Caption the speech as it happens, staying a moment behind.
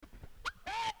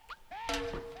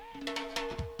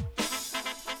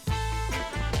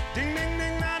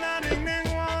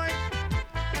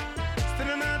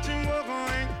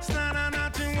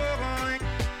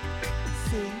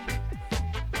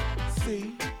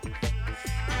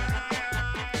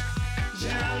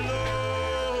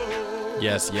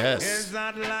Yes, yes. Is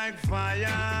that like fire?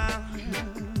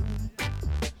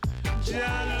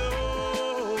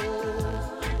 Jello,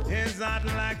 is that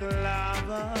like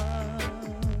lava?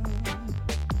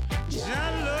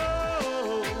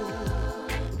 Jello,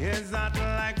 is that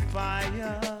like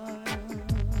fire?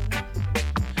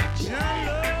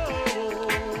 Jello,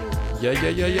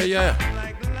 Yeah.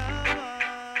 like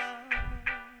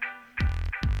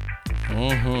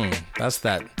lava. That's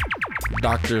that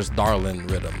Doctor's Darling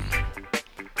rhythm.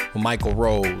 Michael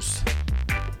Rose.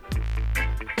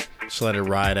 Just let it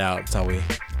ride out. That's how we.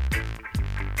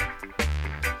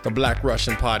 The Black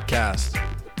Russian Podcast.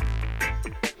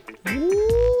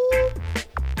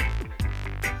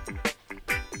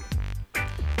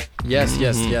 Yes.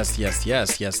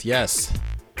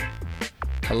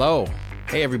 Hello.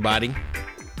 Hey, everybody.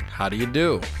 How do you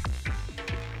do?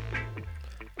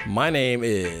 My name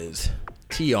is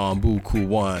Tion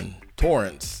Bukue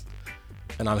Torrence,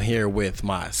 and I'm here with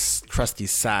my trusty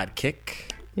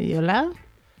sidekick, Yulia.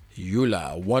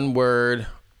 One word.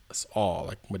 It's all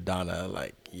like Madonna.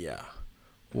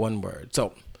 One word.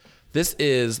 So this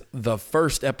is the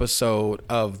first episode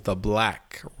of the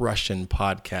Black Russian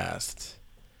Podcast,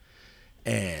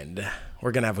 and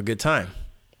we're gonna have a good time.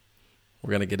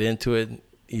 We're gonna get into it,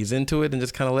 ease into it, and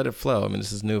just kind of let it flow. I mean,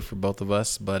 this is new for both of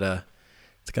us, but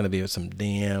it's gonna be some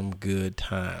damn good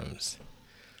times.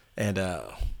 And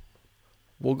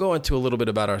we'll go into a little bit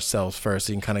about ourselves first,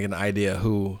 so you can kind of get an idea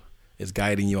who is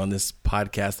guiding you on this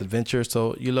podcast adventure.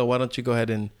 So, Yulia, why don't you go ahead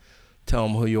and tell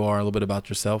them who you are, a little bit about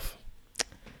yourself.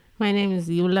 My name is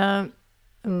Yulia,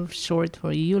 short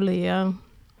for Yulia.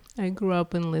 I grew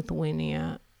up in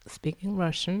Lithuania, speaking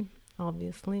Russian,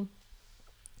 obviously,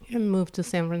 and moved to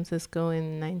San Francisco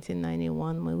in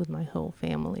 1991 with my whole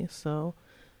family. So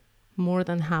more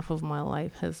than half of my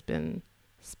life has been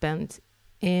spent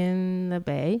in the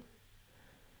Bay.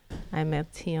 I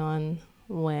met Tion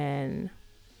when,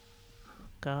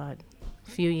 a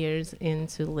few years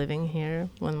into living here,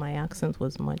 when my accent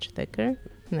was much thicker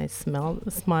and I smiled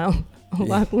a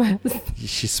lot less.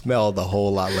 She smelled a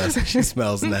whole lot less than she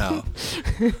smells now.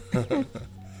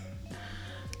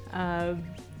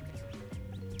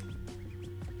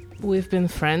 We've been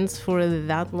friends for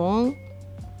that long,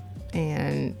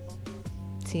 and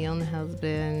Tion has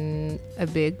been a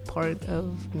big part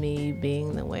of me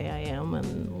being the way I am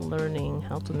and learning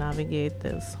how to navigate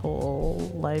this whole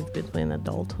life between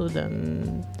adulthood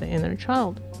and the inner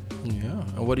child. Yeah.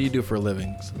 And what do you do for a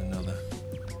living, so they know that?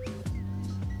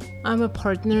 I'm a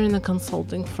partner in a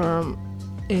consulting firm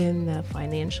in the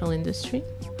financial industry.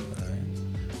 Right.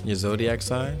 Your zodiac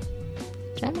sign?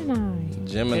 Gemini.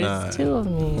 There's 2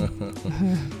 of me.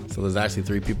 So there's actually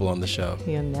 3 people on the show.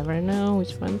 You never know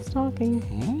which one's talking.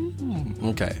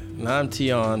 Okay. Now I'm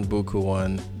Tion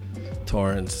Bukue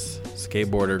Torrence,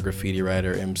 skateboarder, graffiti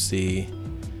writer, MC,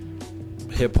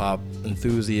 hip-hop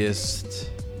enthusiast,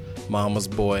 mama's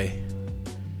boy,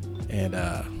 and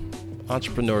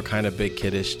entrepreneur, kind of big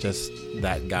kiddish, just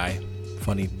that guy.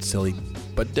 Funny, silly,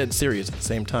 but dead serious at the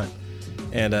same time.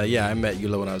 And I met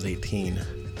Yulia when I was 18.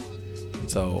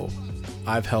 So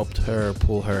I've helped her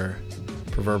pull her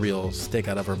proverbial stick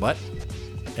out of her butt,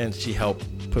 and she helped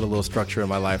put a little structure in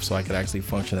my life so I could actually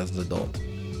function as an adult.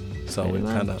 So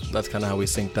that's kind of how we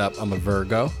synced up. I'm a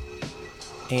Virgo,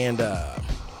 and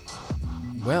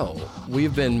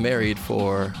we've been married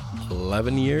for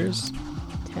 11 years.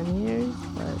 10 years,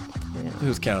 but yeah.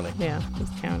 Who's counting? Yeah, who's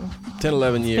counting? 10,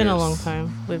 11 years. It's been a long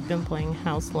time. We've been playing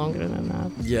house longer than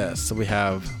that. Yes, so we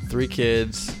have 3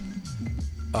 kids.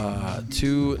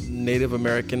 2 Native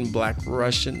American Black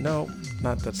Russian.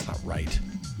 That's not right.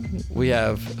 We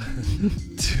have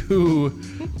 2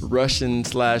 Russian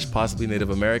 / possibly Native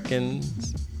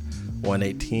Americans, 1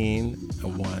 18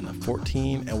 and 1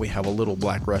 14, and we have a little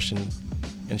Black Russian,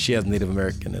 and she has Native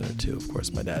American in her too. Of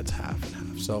course, my dad's half and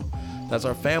half. So that's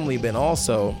our family. Been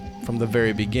also from the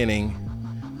very beginning,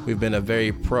 we've been a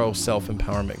very pro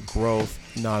self-empowerment, growth,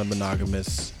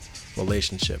 non-monogamous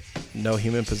relationship. No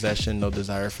human possession, no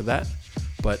desire for that,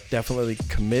 but definitely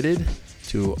committed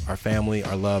to our family,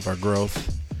 our love, our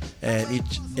growth, and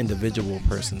each individual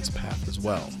person's path as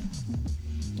well.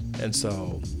 And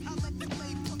so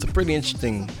it's a pretty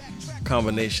interesting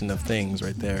combination of things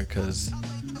right there, because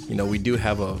we do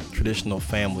have a traditional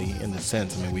family in the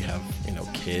sense. I mean, we have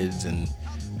kids and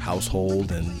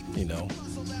household, and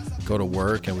go to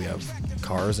work, and we have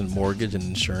cars and mortgage and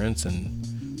insurance, and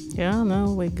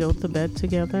we go to bed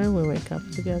together, we wake up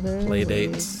together, play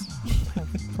dates,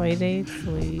 we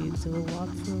do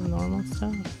lots of normal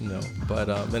stuff. But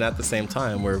and at the same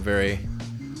time, we're very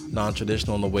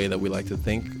non-traditional in the way that we like to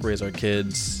think, raise our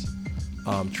kids,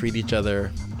 treat each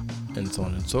other and so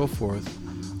on and so forth.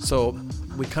 So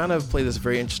we kind of play this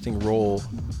very interesting role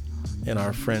in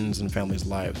our friends and families'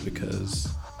 lives because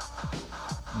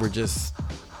we're just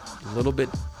a little bit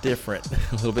different,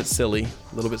 a little bit silly,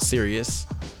 a little bit serious,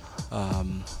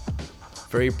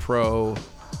 very pro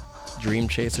dream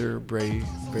chaser, very,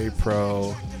 very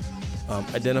pro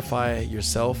identify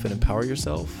yourself and empower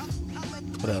yourself.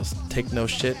 What else? Take no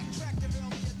shit.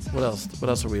 What else? What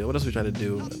else are we trying to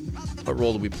do? What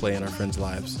role do we play in our friends'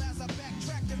 lives?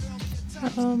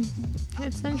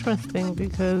 It's interesting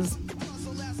because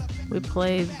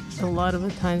a lot of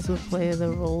the times we play the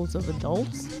roles of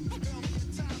adults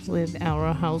with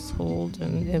our household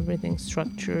and everything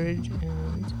structured,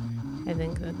 and I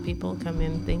think that people come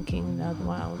in thinking that,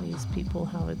 wow, these people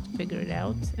have it figured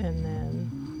out, and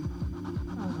then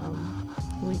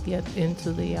we get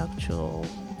into the actual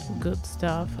good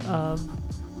stuff of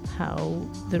how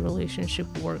the relationship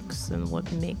works and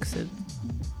what makes it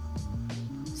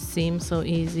seem so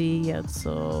easy yet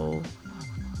so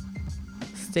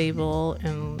stable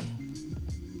and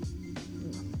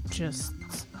just,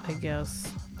 I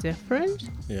guess, different.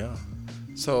 Yeah.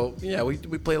 So yeah, we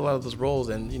play a lot of those roles,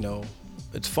 and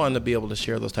it's fun to be able to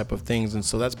share those type of things. And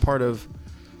so that's part of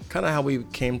kind of how we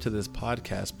came to this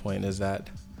podcast point, is that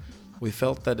we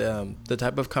felt that the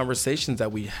type of conversations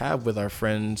that we have with our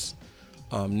friends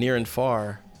near and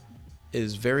far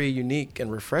is very unique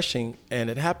and refreshing. And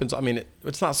it happens,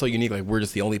 it's not so unique like we're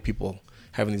just the only people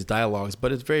having these dialogues,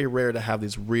 but it's very rare to have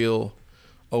these real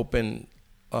open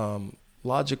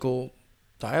logical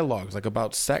dialogues, like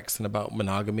about sex and about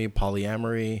monogamy,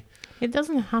 polyamory. It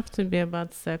doesn't have to be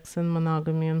about sex and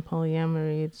monogamy and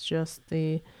polyamory. It's just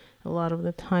a lot of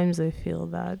the times I feel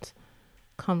that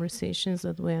conversations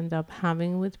that we end up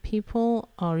having with people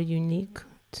are unique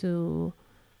in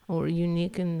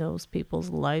those people's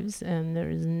lives, and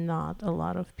there is not a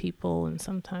lot of people, and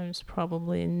sometimes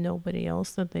probably nobody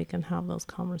else that they can have those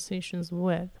conversations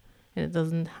with. And it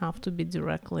doesn't have to be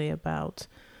directly about,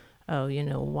 are you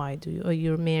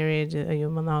married, are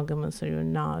you monogamous, or you're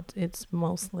not. It's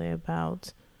mostly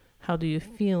about, how do you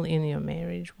feel in your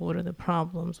marriage? What are the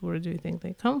problems? Where do you think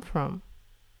they come from?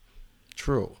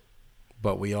 True.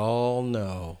 But we all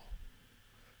know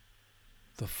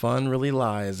the fun really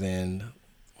lies in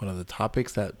one of the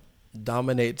topics that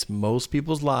dominates most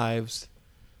people's lives: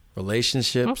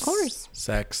 relationships, of course,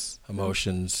 sex,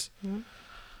 emotions,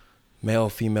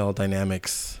 male-female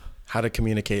dynamics, how to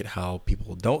communicate, how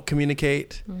people don't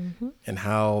communicate, and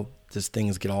how just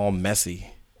things get all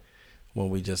messy when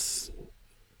we just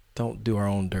don't do our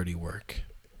own dirty work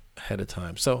ahead of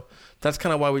time. So that's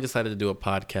kind of why we decided to do a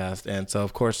podcast. And so,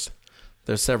 of course,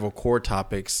 there's several core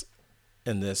topics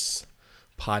in this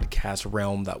podcast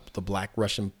realm that the Black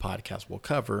Russian podcast will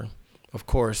cover. Of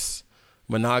course,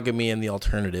 monogamy and the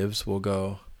alternatives. We'll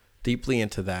go deeply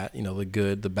into that, the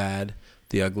good, the bad,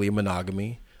 the ugly of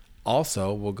monogamy.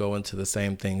 Also, we'll go into the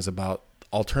same things about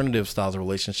alternative styles of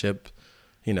relationship,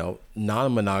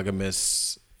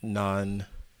 non-monogamous,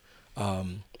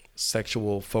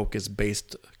 non-sexual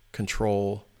focus-based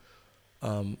control,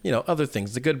 other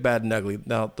things, the good, bad, and ugly.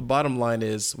 Now, the bottom line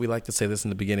is, we like to say this in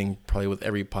the beginning, probably with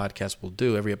every podcast we'll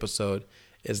do, every episode,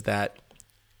 is that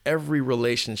every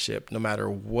relationship, no matter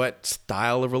what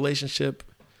style of relationship,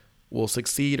 will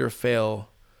succeed or fail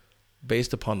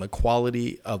based upon the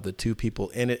quality of the two people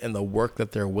in it and the work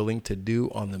that they're willing to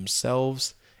do on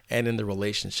themselves and in the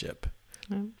relationship.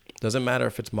 Doesn't matter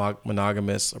if it's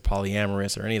monogamous or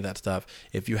polyamorous or any of that stuff.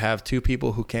 If you have two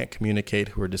people who can't communicate,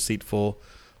 who are deceitful,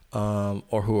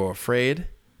 or who are afraid,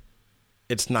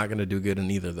 it's not going to do good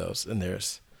in either of those. And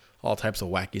there's all types of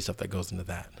wacky stuff that goes into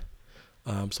that.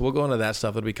 So we'll go into that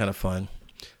stuff. It'll be kind of fun.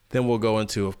 Then we'll go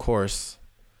into, of course,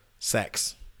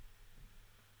 sex.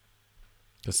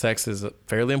 Because sex is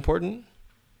fairly important.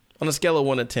 On a scale of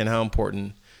 1 to 10, how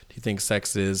important do you think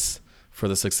sex is for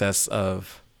the success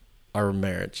of our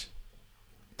marriage?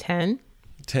 10.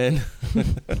 10?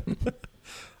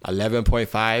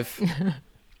 11.5?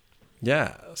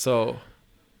 Yeah. So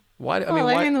why?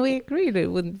 We agreed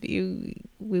it wouldn't be.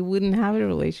 We wouldn't have a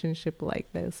relationship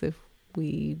like this if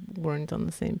we weren't on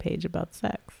the same page about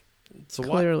sex. So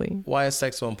clearly, why is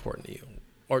sex so important to you,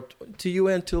 or to you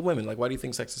and to women? Like, why do you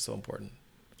think sex is so important?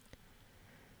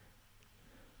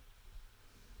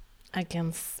 I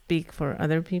can speak for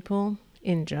other people.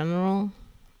 In general,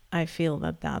 I feel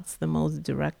that that's the most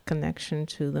direct connection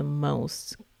to the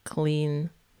most clean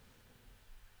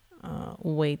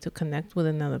way to connect with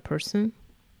another person.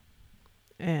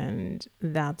 And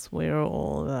that's where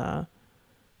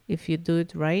if you do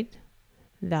it right,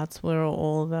 that's where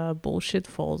all the bullshit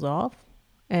falls off.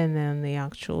 And then the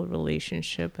actual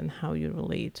relationship and how you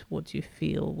relate, what you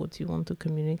feel, what you want to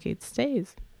communicate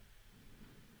stays.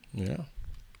 Yeah.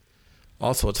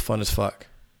 Also, it's fun as fuck.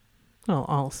 Oh,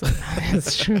 also,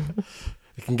 that's true.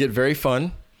 It can get very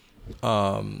fun.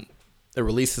 It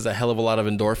releases a hell of a lot of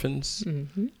endorphins.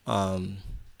 Mm-hmm.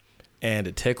 And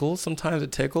it tickles. Sometimes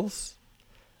it tickles.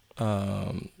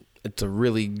 It's a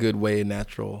really good way,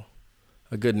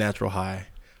 a good natural high.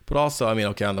 But also, I mean,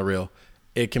 okay, on the real,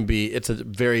 it's a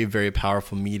very, very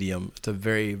powerful medium. It's a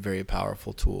very, very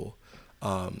powerful tool.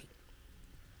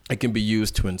 It can be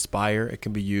used to inspire. It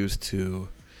can be used to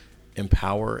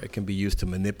empower. It can be used to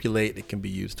manipulate. It can be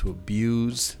used to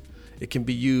abuse. It can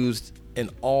be used in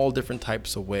all different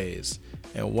types of ways.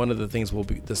 And one of the things we'll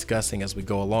be discussing as we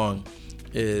go along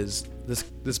is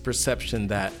this perception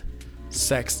that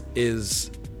sex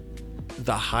is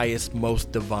the highest,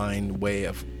 most divine way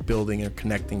of building and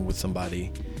connecting with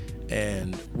somebody.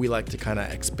 And we like to kind of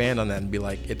expand on that and be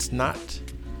like, it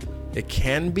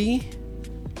can be,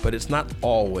 but it's not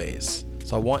always.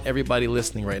 So I want everybody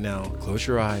listening right now, close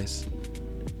your eyes.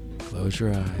 Close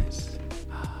your eyes.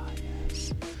 Ah,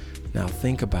 yes. Now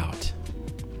think about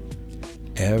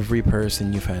every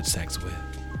person you've had sex with.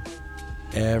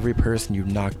 Every person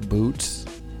you've knocked boots.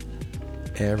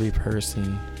 Every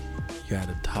person you had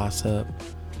a toss up,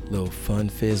 little fun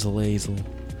fizzle hazel,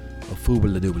 a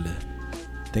foobla doobla.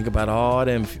 Think about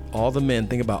all the men.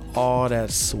 Think about all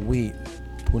that sweet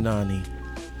punani,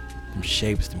 them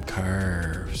shapes, them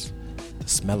curves, the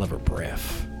smell of her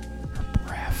breath,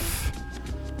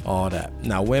 all that.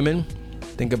 Now, women,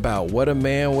 think about what a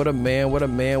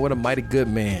mighty good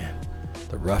man.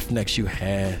 The roughnecks you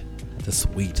had, the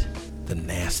sweet, the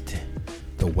nasty,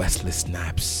 the Wesley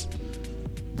Snipes,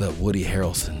 the Woody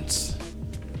Harrelsons,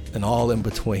 and all in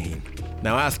between.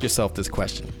 Now, ask yourself this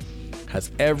question.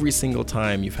 Has every single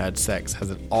time you've had sex,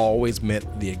 has it always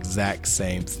meant the exact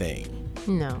same thing?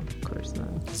 No, of course not.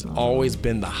 It's always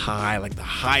been the high, like the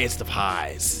highest of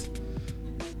highs.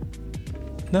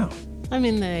 No. I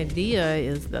mean, the idea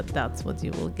is that that's what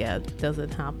you will get. Does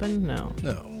it happen? No.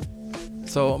 No.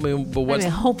 So, I mean, but what's...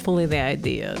 hopefully the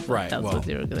idea. Right. That's what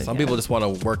you're going to get. Some people just want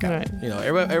to work out. Right. You know,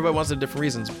 everybody wants their different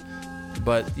reasons.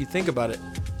 But you think about it,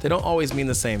 they don't always mean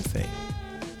the same thing.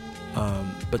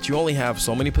 But you only have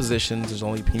so many positions. There's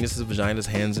only penises, vaginas,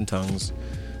 hands, and tongues.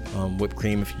 Whipped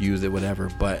cream if you use it, whatever.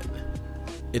 But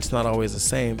it's not always the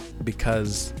same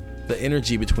because the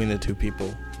energy between the two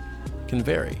people can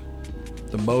vary.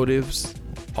 The motives,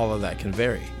 all of that can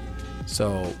vary.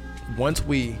 So once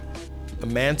we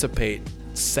emancipate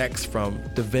sex from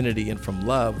divinity and from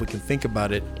love, we can think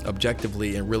about it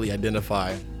objectively and really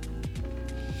identify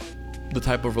the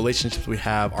type of relationships we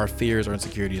have, our fears, our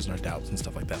insecurities, and our doubts and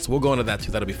stuff like that. So we'll go into that too.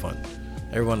 That'll be fun.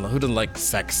 Everyone who doesn't like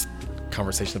sex,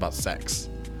 conversation about sex,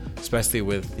 especially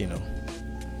with, you know,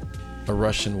 a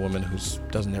Russian woman who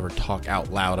doesn't ever talk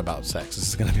out loud about sex. This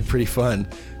is going to be pretty fun.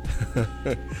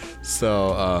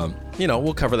 So, you know,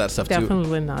 we'll cover that stuff too.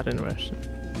 Definitely not in Russian.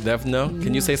 No?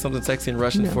 Can you say something sexy in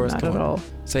Russian for us? Not at all.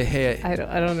 Say, hey.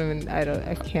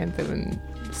 I can't even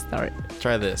start.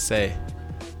 Try this. Say,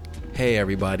 hey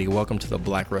everybody, welcome to the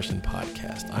Black Russian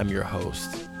Podcast. I'm your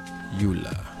host,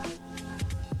 Yulia.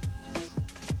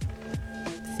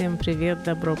 Всем привет,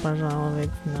 добро пожаловать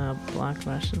на Black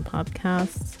Russian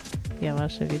Podcast. Я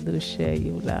ваша ведущая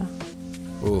Юля.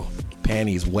 Ooh,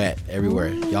 panties wet everywhere.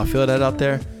 Y'all feel that out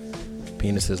there?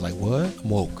 Penis is like, what? I'm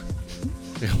woke.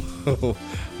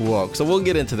 Woke. So we'll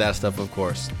get into that stuff, of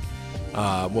course.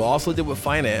 We'll also deal with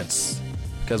finance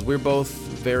because we're both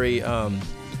very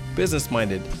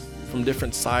business-minded from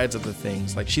different sides of the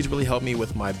things. Like, she's really helped me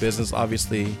with my business,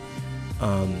 obviously.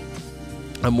 I'm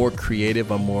more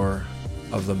creative. I'm more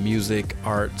of the music,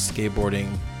 art, skateboarding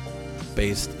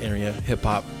based area,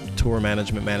 hip-hop, tour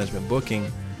management, booking.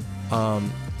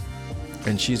 And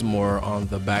she's more on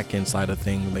the back end side of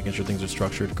things, making sure things are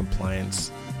structured, compliance,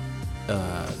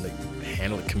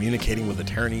 communicating with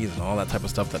attorneys and all that type of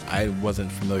stuff that I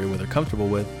wasn't familiar with or comfortable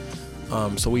with.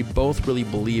 So we both really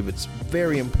believe it's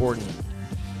very important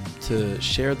to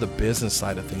share the business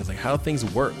side of things, like how things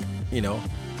work, you know.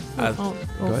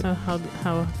 Also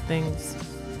how things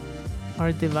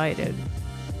are divided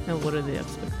and what are the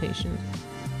expectations.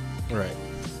 Right.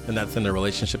 And that's in the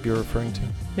relationship you're referring to?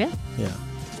 Yeah. Yeah.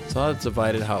 So how it's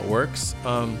divided, how it works.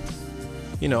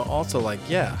 You know, also like,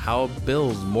 how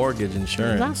bills, mortgage,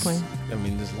 insurance. Exactly. I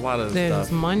mean, there's a lot of There's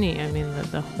stuff. money. I mean,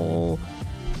 the whole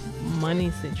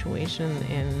money situation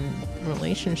in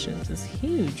relationships is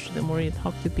huge. The more you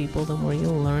talk to people, the more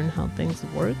you'll learn how things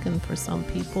work. And for some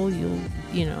people,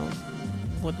 you know,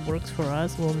 what works for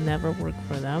us will never work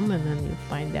for them. And then you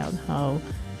find out how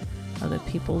other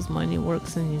people's money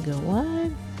works, and you go,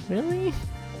 what? Really?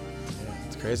 Yeah,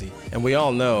 it's crazy. And we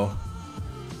all know,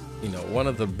 one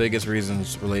of the biggest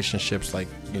reasons relationships, like,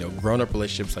 grown-up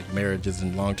relationships like marriages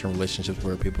and long-term relationships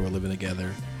where people are living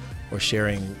together or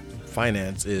sharing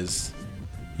finance is,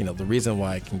 the reason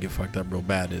why it can get fucked up real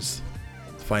bad is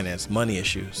finance, money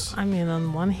issues. I mean,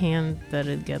 on one hand, that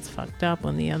it gets fucked up.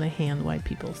 On the other hand, why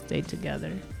people stay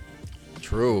together.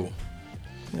 True.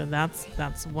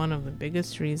 That's one of the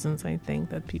biggest reasons, I think,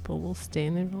 that people will stay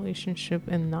in a relationship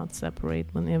and not separate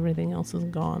when everything else is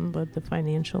gone. But the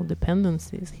financial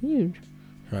dependency is huge.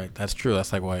 Right. That's true.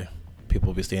 That's like why people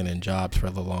will be staying in jobs for a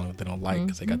little long that they don't like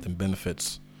because they got them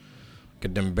benefits.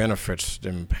 Get them benefits,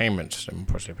 them payments, them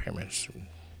pussy payments, shit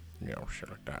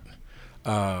like that.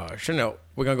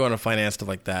 We're going to go into finance, stuff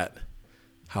like that,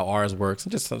 how ours works,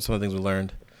 and just some of the things we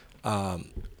learned.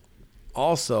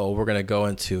 Also, we're going to go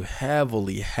into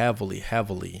heavily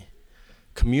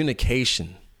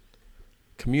communication,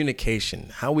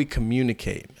 how we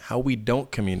communicate, how we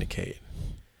don't communicate.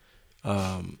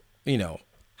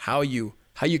 How you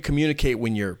communicate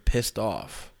when you're pissed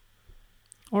off.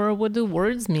 Or what do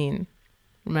words mean?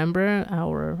 Remember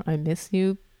our I miss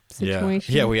you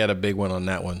situation? Yeah, we had a big one on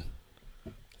that one.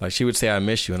 Like, she would say, I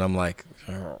miss you, and I'm like,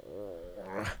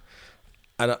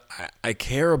 I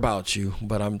care about you,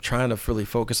 but I'm trying to really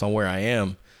focus on where I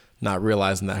am, not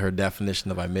realizing that her definition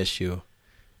of I miss you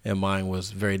and mine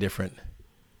was very different.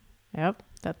 Yep,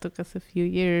 that took us a few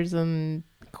years and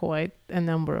quite a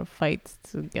number of fights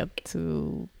to get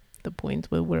to the point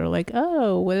where we're like,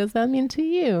 oh, what does that mean to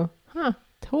you? Huh,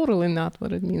 totally not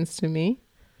what it means to me.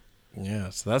 Yeah,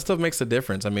 so that stuff makes a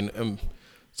difference. I mean,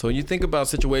 so when you think about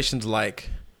situations like,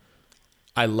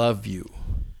 I love you,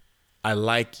 I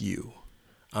like you,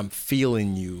 I'm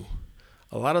feeling you,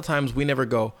 a lot of times we never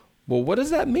go, well, what does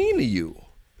that mean to you?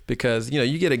 Because,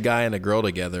 you get a guy and a girl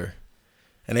together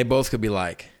and they both could be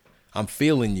like, I'm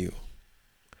feeling you,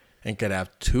 and could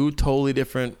have two totally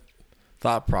different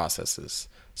thought processes.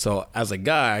 So as a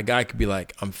guy could be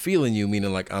like, I'm feeling you,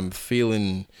 meaning like I'm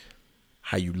feeling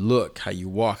how you look, how you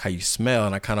walk, how you smell,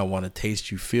 and I kind of want to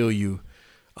taste you, feel you,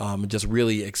 and just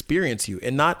really experience you.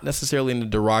 And not necessarily in a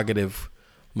derogative,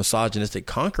 misogynistic,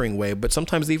 conquering way, but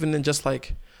sometimes even in just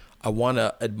like, I want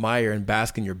to admire and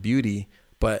bask in your beauty,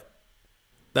 but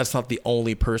that's not the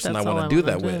only person I want to do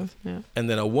that with. Yeah. And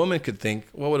then a woman could think,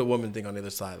 what would a woman think on the other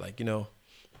side? Like,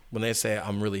 when they say,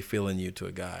 I'm really feeling you to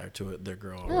a guy or to their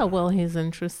girl. Oh, well, he's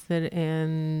interested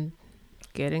in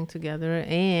getting together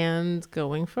and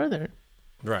going further.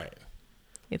 Right.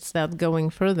 It's that going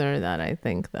further that I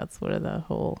think that's where the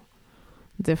whole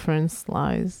difference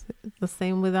lies. It's the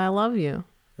same with I love you.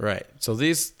 Right. So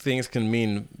these things can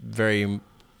mean very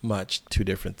much two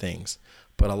different things.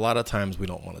 But a lot of times we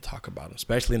don't want to talk about them,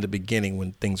 especially in the beginning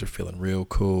when things are feeling real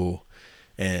cool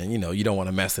and, you don't want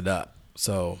to mess it up.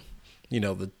 So,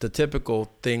 the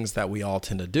typical things that we all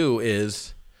tend to do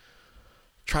is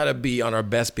try to be on our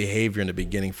best behavior in the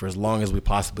beginning for as long as we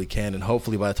possibly can. And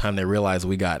hopefully by the time they realize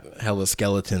we got hella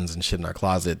skeletons and shit in our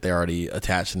closet, they're already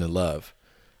attached and in love.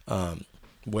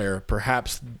 Where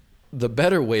perhaps the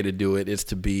better way to do it is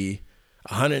to be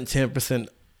 110%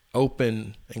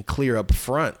 open and clear up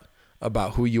front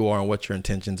about who you are and what your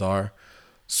intentions are.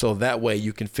 So that way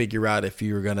you can figure out if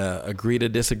you're going to agree to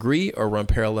disagree or run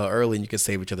parallel early, and you can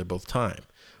save each other both time.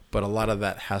 But a lot of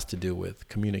that has to do with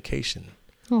communication.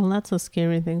 Well, that's a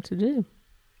scary thing to do.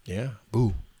 Yeah.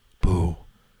 Boo. Boo.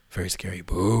 Very scary.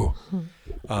 Boo.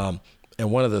 And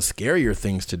one of the scarier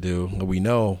things to do,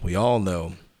 we all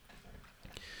know,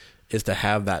 is to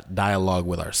have that dialogue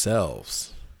with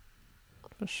ourselves.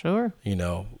 For sure.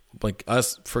 Like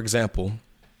us, for example,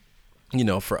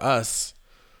 for us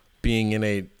being in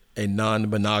a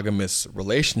non-monogamous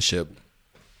relationship,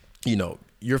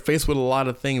 you're faced with a lot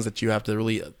of things that you have to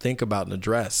really think about and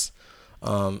address.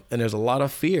 And there's a lot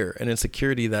of fear and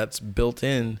insecurity that's built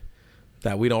in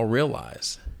that we don't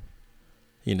realize.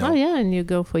 Oh, yeah. And you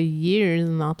go for years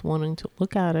not wanting to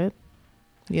look at it.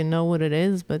 You know what it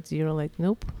is, but you're like,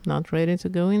 nope, not ready to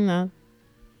go in that.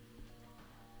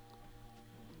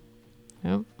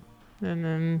 Yep. And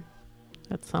then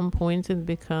at some point it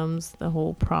becomes the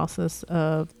whole process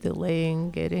of delaying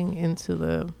getting into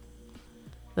the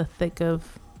thick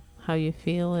of how you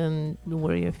feel and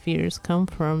where your fears come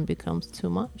from becomes too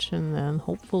much. And then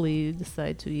hopefully you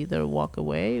decide to either walk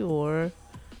away or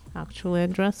actually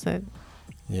address it.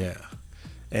 Yeah.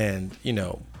 And,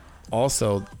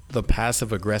 also the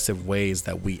passive aggressive ways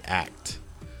that we act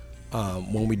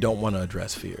when we don't want to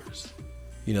address fears.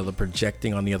 The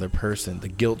projecting on the other person, the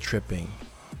guilt tripping,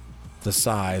 the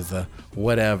size, the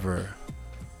whatever,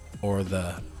 or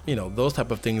the, those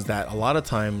type of things that a lot of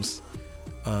times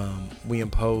we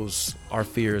impose our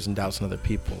fears and doubts on other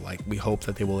people. Like, we hope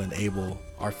that they will enable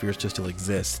our fears to still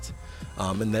exist.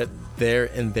 And that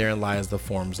therein lies the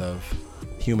forms of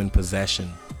human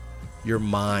possession. You're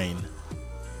mine.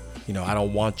 You know, I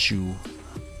don't want you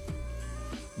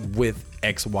with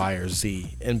X, Y, or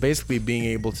Z. And basically being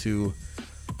able to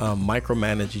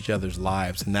micromanage each other's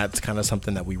lives. And that's kind of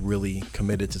something that we really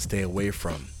committed to stay away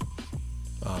from.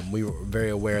 We were very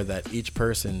aware that each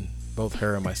person, both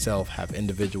her and myself, have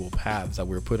individual paths that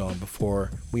we were put on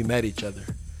before we met each other.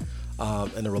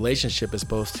 And the relationship is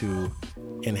supposed to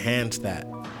enhance that.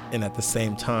 And at the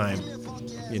same time,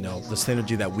 you know, the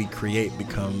synergy that we create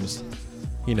becomes,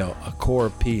 you know, a core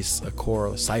piece, a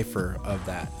core cipher of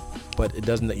that. But it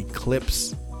doesn't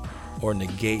eclipse or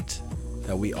negate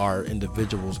that we are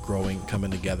individuals growing, coming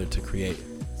together to create.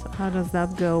 So how does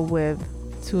that go with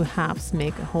two halves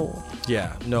make a whole?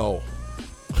 Yeah, no.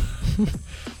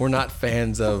 We're not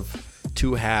fans of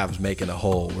two halves making a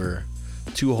whole. We're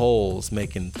two wholes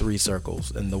making three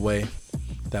circles. And the way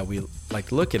that we like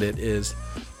to look at it is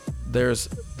there's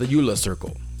the Yulia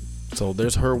circle. So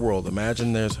there's her world.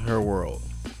 Imagine there's her world.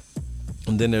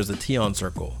 And then there's the Tion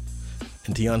circle.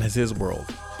 And Tion has his world.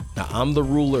 Now I'm the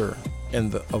ruler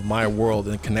of my world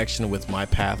in connection with my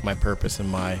path, my purpose, and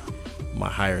my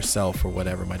higher self or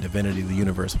whatever, my divinity, the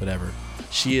universe, whatever.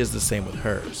 She is the same with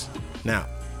hers. Now,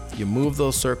 you move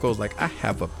those circles like I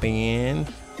have a pen,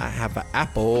 I have an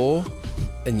apple,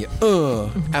 and you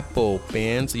apple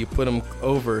pen. So you put them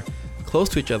over close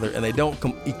to each other and they don't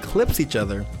eclipse each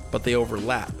other, but they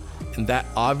overlap. And that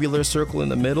ovular circle in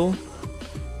the middle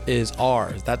is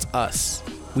ours. That's us.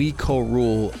 We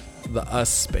co-rule the us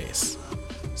space.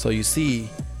 So you see,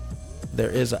 there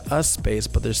is a us space,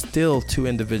 but there's still two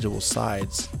individual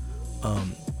sides,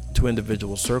 two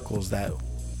individual circles that,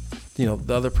 you know,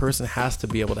 the other person has to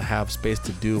be able to have space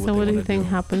to do what they want to do. So what do you think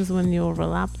happens when you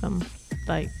overlap them?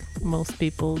 Like, most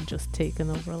people just take and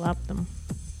overlap them.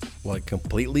 Like,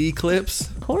 completely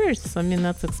eclipse? Of course. I mean,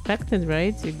 that's expected,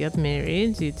 right? You get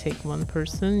married, you take one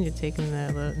person, you take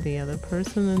the other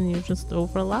person, and you just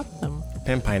overlap them.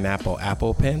 Pen, pineapple,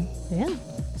 apple, pen? Yeah.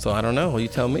 So I don't know. You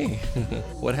tell me.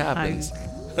 What happens?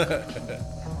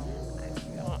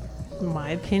 In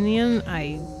my opinion,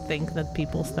 I think that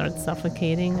people start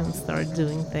suffocating and start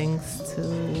doing things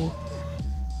to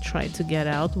try to get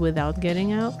out without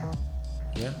getting out.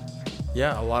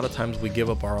 Yeah, a lot of times we give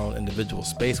up our own individual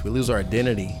space. We lose our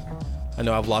identity. I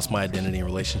know I've lost my identity in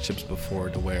relationships before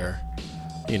to where,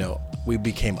 you know, we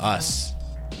became us.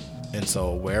 And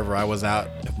so wherever I was out,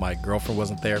 if my girlfriend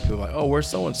wasn't there, people were like, oh, where's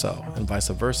so-and-so? And vice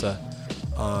versa.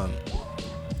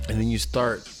 And then you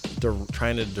start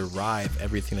trying to derive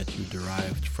everything that you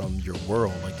derived from your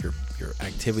world, like your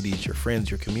activities, your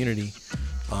friends, your community,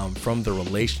 from the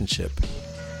relationship.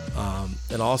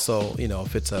 And also, you know,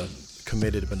 if it's a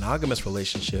committed monogamous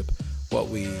relationship, what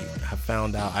we have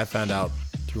found out, I found out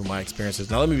through my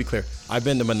experiences. Now, let me be clear. I've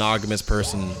been a monogamous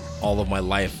person all of my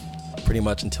life, pretty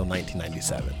much until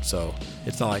 1997. So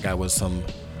it's not like I was some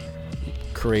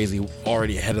crazy,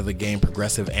 already ahead of the game,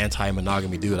 progressive,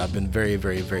 anti-monogamy dude. I've been very,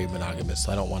 very, very monogamous.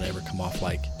 So I don't want to ever come off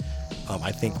like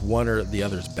I think one or the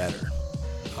other is better.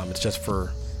 It's just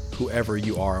for whoever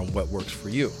you are and what works for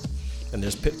you. And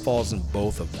there's pitfalls in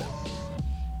both of them.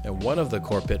 And one of the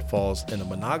core pitfalls in a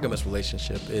monogamous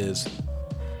relationship is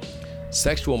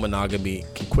sexual monogamy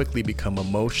can quickly become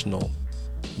emotional,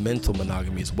 mental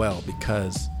monogamy as well,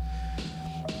 because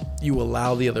you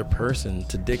allow the other person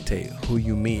to dictate who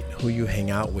you meet, who you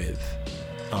hang out with,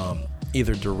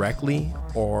 either directly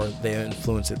or they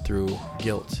influence it through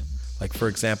guilt. Like, for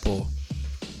example,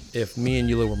 if me and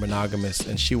Yulia were monogamous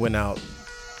and she went out,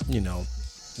 you know,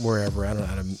 wherever, I don't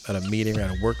know, at a meeting or at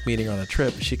a work meeting or on a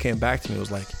trip, she came back to me and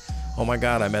was like, oh my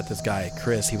God, I met this guy,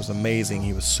 Chris. He was amazing.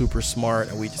 He was super smart.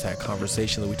 And we just had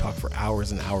conversations. We talked for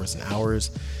hours and hours and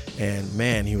hours. And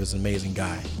man, he was an amazing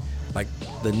guy. Like,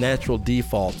 the natural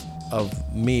default of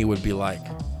me would be like,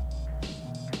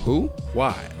 who?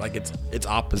 Why? Like, it's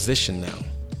opposition now.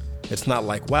 It's not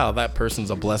like, wow, that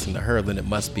person's a blessing to her, then it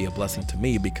must be a blessing to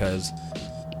me because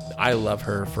I love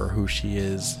her for who she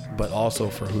is, but also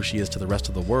for who she is to the rest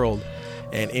of the world.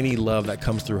 And any love that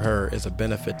comes through her is a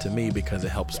benefit to me because it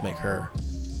helps make her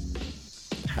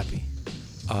happy.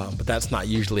 But that's not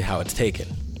usually how it's taken.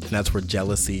 And that's where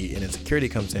jealousy and insecurity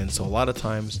comes in. So a lot of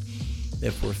times,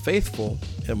 if we're faithful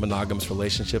in monogamous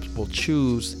relationships, we'll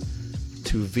choose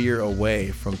to veer away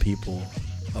from people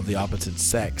of the opposite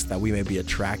sex that we may be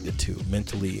attracted to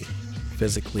mentally,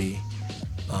 physically,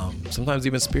 sometimes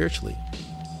even spiritually,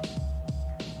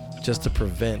 just to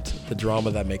prevent the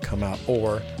drama that may come out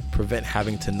or prevent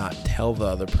having to not tell the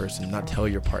other person, not tell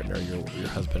your partner, your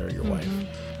husband or your wife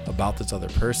about this other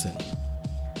person.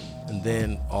 And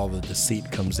then all the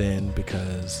deceit comes in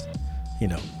because, you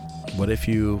know, what if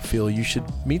you feel you should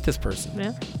meet this person?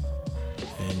 Yeah.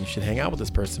 And you should hang out with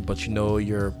this person, but you know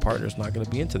your partner's not going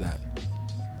to be into that.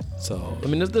 So, I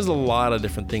mean, there's a lot of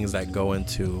different things that go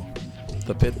into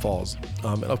the pitfalls.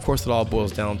 And of course, it all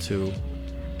boils down to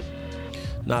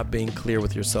not being clear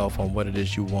with yourself on what it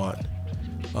is you want,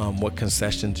 what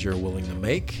concessions you're willing to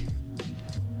make,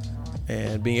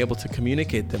 and being able to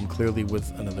communicate them clearly with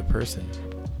another person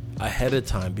ahead of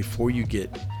time before you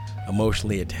get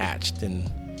emotionally attached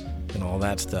and all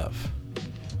that stuff.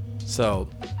 So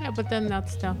yeah, but then that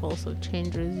stuff also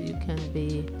changes. You can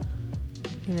be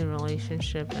in a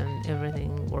relationship and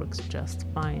everything works just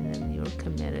fine and you're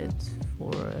committed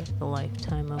for the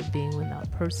lifetime of being with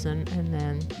that person, and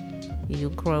then you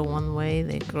grow one way,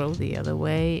 they grow the other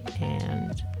way,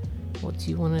 and what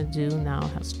you want to do now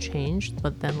has changed,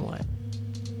 but then what?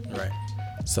 Right.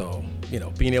 So, you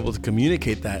know, being able to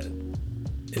communicate that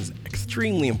is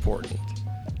extremely important.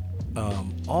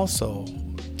 Also,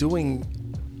 doing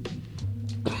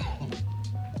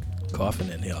coughing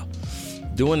in here,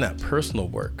 doing that personal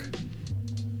work,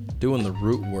 doing the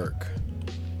root work,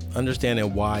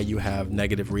 understanding why you have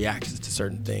negative reactions to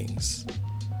certain things.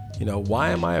 You know, why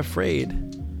am I afraid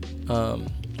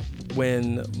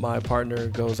when my partner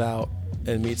goes out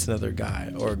and meets another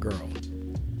guy or a girl?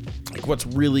 Like, what's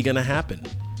really gonna happen?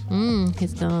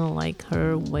 He's gonna like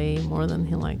her way more than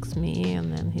he likes me,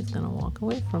 and then he's gonna walk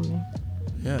away from me.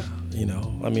 Yeah, you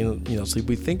know, I mean, you know, so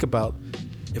we think about,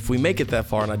 if we make it that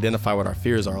far and identify what our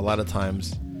fears are, a lot of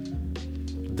times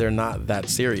they're not that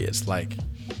serious. Like,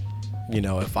 you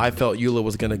know, if I felt Yulia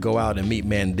was gonna go out and meet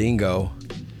Mandingo,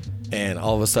 and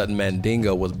all of a sudden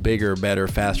Mandingo was bigger, better,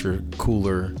 faster,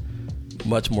 cooler,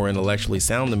 much more intellectually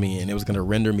sound than me, and it was gonna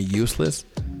render me useless.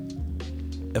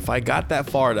 If I got that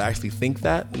far to actually think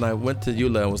that, and I went to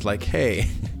Yulia and was like, hey,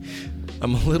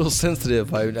 I'm a little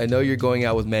sensitive. I know you're going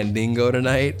out with Mandingo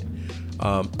tonight.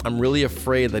 I'm really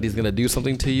afraid that he's going to do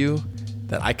something to you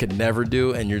that I could never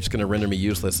do, and you're just going to render me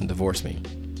useless and divorce me.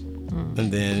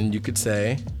 And then you could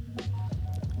say,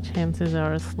 chances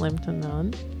are slim to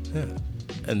none. Yeah.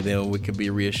 And then we could be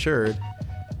reassured,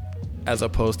 as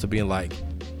opposed to being like,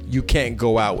 you can't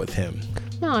go out with him.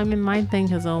 No, I mean, my thing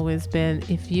has always been,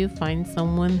 if you find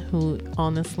someone who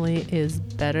honestly is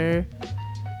better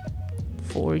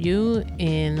for you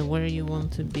in where you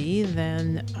want to be,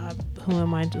 then who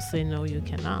am I to say no, you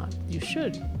cannot? You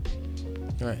should.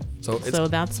 Right. So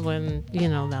that's when, you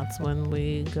know, that's when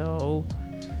we go,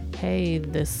 hey,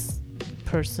 this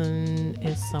person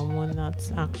is someone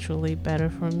that's actually better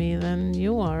for me than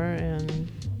you are,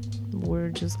 and we're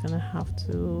just gonna have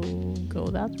to go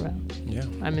that route. Yeah.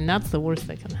 I mean, that's the worst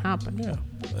that can happen. Yeah.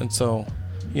 And so,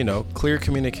 you know, clear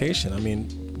communication. I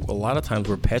mean, a lot of times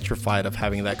we're petrified of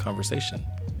having that conversation.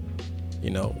 You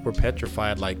know, we're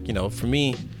petrified. Like, you know, for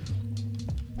me,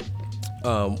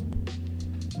 the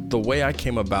way I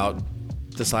came about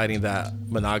deciding that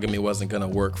monogamy wasn't gonna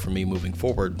work for me moving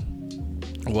forward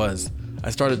was I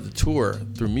started the tour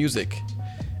through music,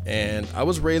 and I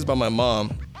was raised by my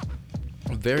mom.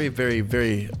 Very, very,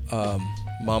 very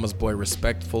mama's boy,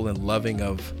 respectful and loving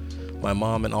of my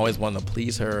mom, and always wanting to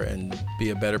please her and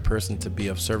be a better person to be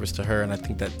of service to her. And I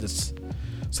think that this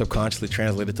subconsciously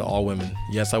translated to all women.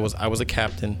 Yes, I was a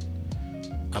captain.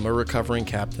 I'm a recovering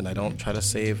captain. I don't try to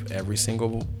save every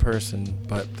single person,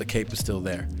 but the cape is still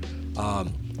there.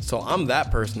 So I'm that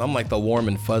person. I'm like the warm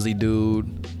and fuzzy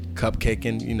dude,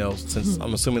 cupcaking, you know, since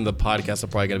I'm assuming the podcast are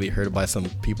probably going to be heard by some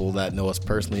people that know us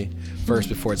personally first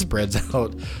before it spreads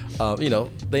out. You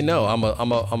know, they know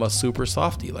I'm a super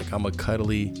softie. Like, I'm a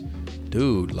cuddly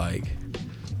dude. Like,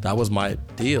 that was my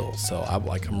deal. So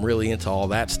I'm really into all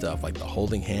that stuff, like the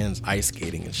holding hands, ice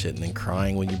skating and shit, and then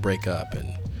crying when you break up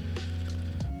and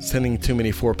sending too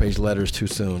many 4-page letters too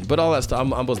soon. But all that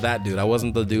stuff, I was that dude. I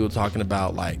wasn't the dude talking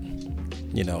about, like,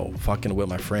 you know, fucking with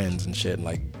my friends and shit, and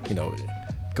like, you know,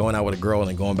 going out with a girl and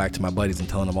then going back to my buddies and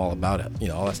telling them all about it, you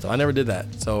know, all that stuff. I never did that.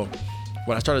 So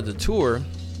when I started the tour,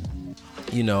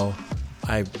 you know,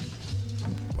 I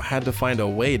had to find a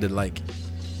way to, like,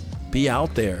 be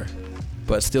out there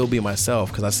but still be myself,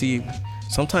 because I see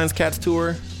sometimes cats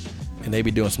tour and they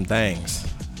be doing some things,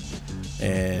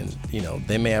 and, you know,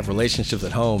 they may have relationships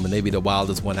at home and they be the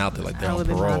wildest one out there, like they're on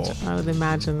parole. I would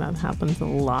imagine that happens a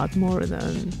lot more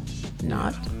than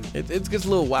not. It gets a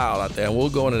little wild out there, and we'll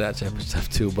go into that type of stuff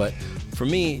too. But for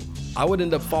me, I would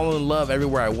end up falling in love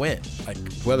everywhere I went. Like,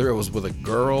 whether it was with a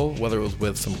girl, whether it was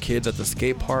with some kids at the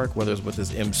skate park, whether it was with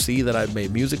this MC that I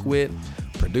made music with,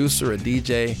 producer, a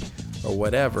DJ, or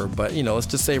whatever. But, you know, let's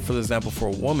just say, for example, for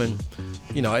a woman,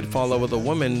 you know, I'd fall in love with a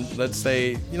woman, let's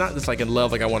say, you're not just like in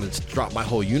love, like I wanted to drop my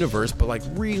whole universe, but like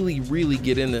really, really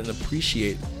get in and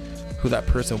appreciate who that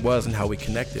person was and how we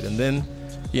connected. And then,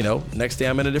 you know, next day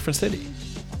I'm in a different city.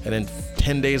 And then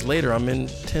 10 days later, I'm in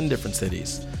 10 different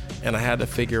cities. And I had to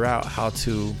figure out how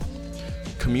to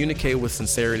communicate with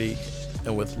sincerity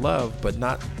and with love, but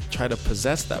not try to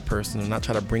possess that person and not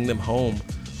try to bring them home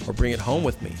or bring it home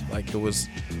with me. Like, it was,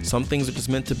 some things are just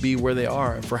meant to be where they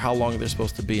are and for how long they're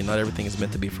supposed to be, and not everything is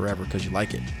meant to be forever because you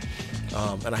like it.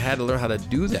 And I had to learn how to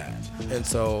do that. And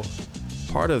so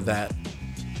part of that,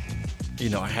 you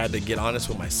know, I had to get honest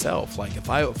with myself. Like, if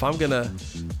I'm gonna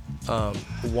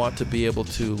want to be able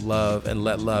to love and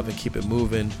let love and keep it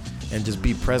moving and just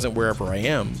be present wherever I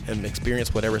am and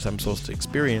experience whatever I'm supposed to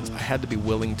experience, I had to be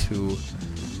willing to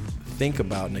think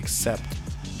about and accept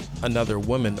another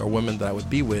woman or women that I would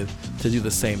be with to do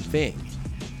the same thing.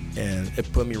 And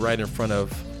it put me right in front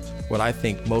of what I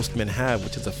think most men have,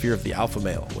 which is a fear of the alpha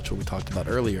male, which we talked about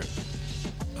earlier.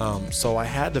 So I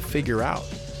had to figure out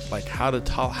like how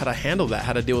to handle that,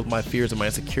 how to deal with my fears and my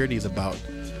insecurities about,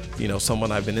 you know,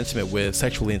 someone I've been intimate with,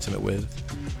 sexually intimate with,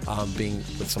 being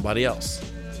with somebody else,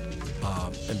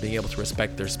 and being able to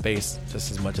respect their space just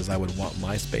as much as I would want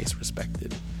my space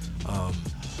respected.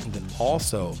 And then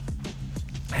also,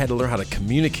 I had to learn how to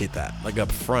communicate that, like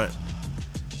up front.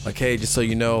 Like, hey, just so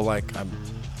you know, like I'm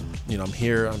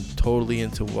here, I'm totally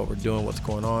into what we're doing, what's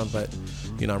going on, but,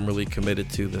 you know, I'm really committed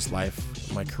to this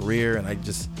life, my career, and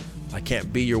I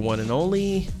can't be your one and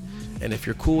only. And if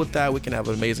you're cool with that, we can have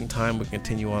an amazing time. We can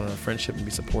continue on in a friendship and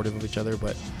be supportive of each other,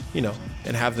 but, you know,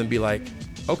 and have them be like,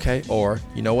 okay, or,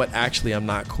 you know what, actually, I'm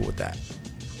not cool with that.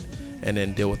 And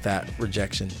then deal with that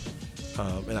rejection.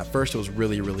 And at first it was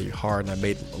really, really hard, and I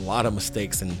made a lot of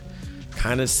mistakes and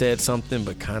kind of said something,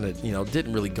 but kind of, you know,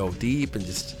 didn't really go deep, and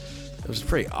just, it was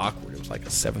pretty awkward. It was like a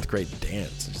 7th grade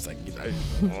dance. It's just like, you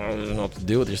know, I don't know what to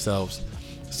do with yourselves.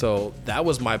 So that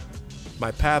was my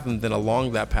path. And then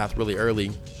along that path really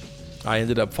early, I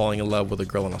ended up falling in love with a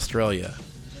girl in Australia.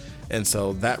 And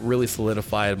so that really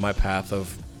solidified my path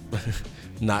of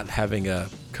not having a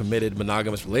committed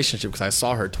monogamous relationship, because I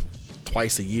saw her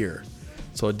twice a year.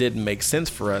 So it didn't make sense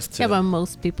for us to... Yeah, but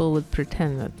most people would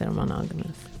pretend that they're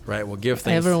monogamous. Right, well, give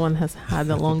things... Everyone has had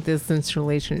a long-distance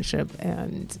relationship,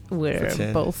 and where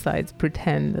both sides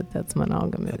pretend that that's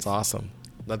monogamous. That's awesome.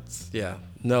 That's, yeah.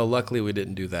 No, luckily we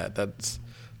didn't do that. That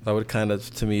would kind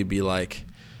of, to me, be like,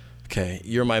 okay,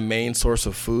 you're my main source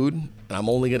of food, and I'm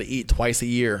only going to eat twice a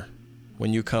year.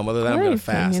 When you come, other than that, I'm going to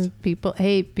fast. I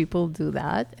mean, people do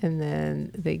that, and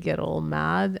then they get all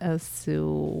mad as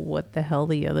to what the hell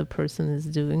the other person is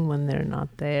doing when they're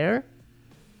not there.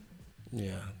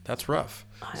 Yeah, that's rough.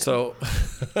 So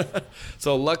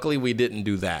luckily we didn't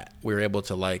do that. We were able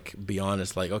to like be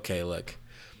honest, like, okay, look,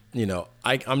 you know,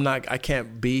 I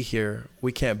can't be here.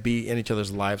 We can't be in each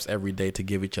other's lives every day to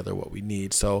give each other what we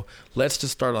need. So let's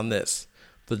just start on this.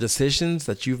 The decisions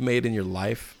that you've made in your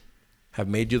life have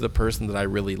made you the person that I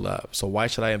really love. So why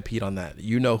should I impede on that?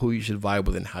 You know who you should vibe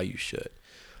with and how you should.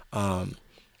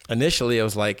 Initially I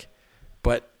was like,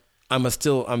 but I'm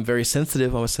very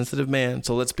sensitive. I'm a sensitive man.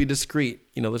 So let's be discreet.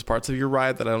 You know, there's parts of your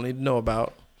ride that I don't need to know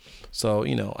about. So,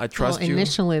 you know, I trust you.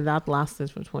 Initially that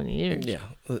lasted for 20 years. Yeah.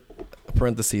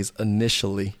 Parentheses,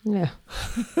 initially. Yeah.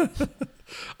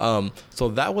 So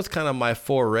that was kind of my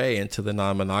foray into the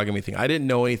non-monogamy thing. I didn't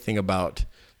know anything about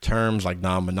terms like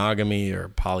non-monogamy or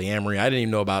polyamory. I didn't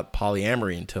even know about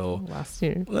polyamory until last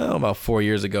year. Well, about 4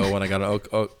 years ago when I got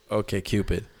an OK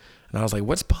Cupid, and I was like,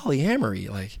 "What's polyamory?"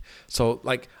 Like, so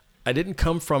like I didn't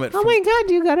come from it. Oh my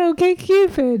God, you got OK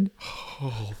Cupid!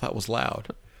 Oh, that was loud.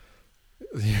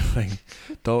 You're like,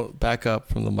 don't back up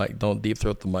from the mic. Don't deep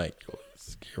throat the mic.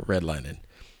 You're redlining.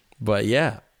 But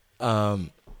yeah.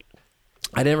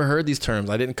 I never heard these terms.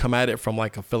 I didn't come at it from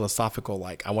like a philosophical,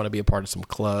 like I want to be a part of some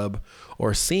club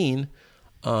or scene.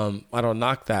 I don't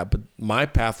knock that, but my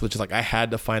path was just like I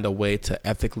had to find a way to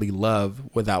ethically love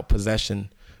without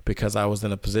possession, because I was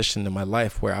in a position in my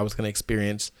life where I was going to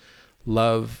experience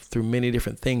love through many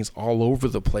different things all over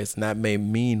the place. And that may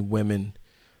mean women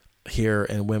here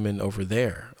and women over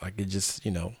there. Like it just,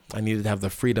 you know, I needed to have the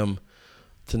freedom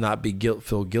to not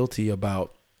feel guilty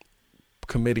about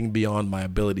committing beyond my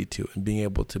ability to, and being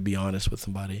able to be honest with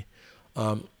somebody.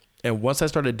 And once I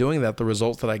started doing that, the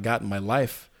results that I got in my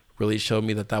life really showed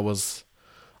me that was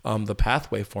the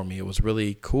pathway for me. It was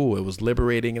really cool. It was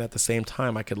liberating. And at the same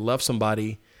time, I could love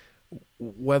somebody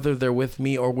whether they're with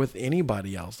me or with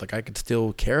anybody else. Like I could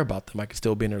still care about them. I could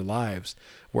still be in their lives.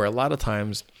 Where a lot of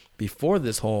times before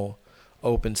this whole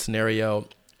open scenario,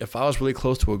 if I was really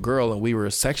close to a girl and we were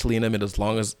sexually intimate as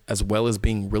well as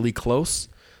being really close,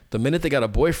 the minute they got a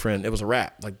boyfriend, it was a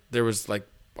wrap. Like there was like,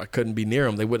 I couldn't be near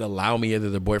them. They wouldn't allow me. Either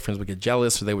their boyfriends would get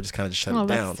jealous or they would just kind of shut it down.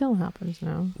 That still happens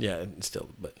now. Yeah, still,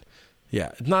 but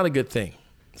yeah, it's not a good thing.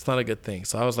 It's not a good thing.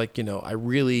 So I was like, I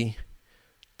really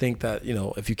think that,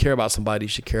 if you care about somebody, you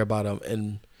should care about them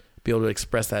and be able to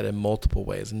express that in multiple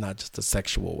ways and not just a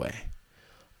sexual way.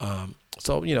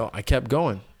 So, I kept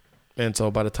going. And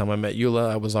so by the time I met Yulia,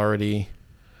 I was already,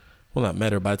 not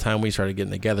met her. By the time we started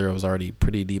getting together, I was already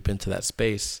pretty deep into that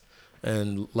space.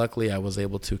 And luckily I was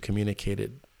able to communicate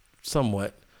it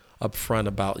somewhat upfront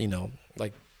about,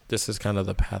 like this is kind of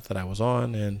the path that I was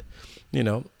on. And,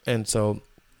 and so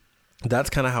that's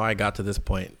kind of how I got to this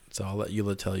point. So I'll let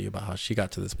Yulia tell you about how she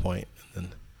got to this point, and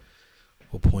then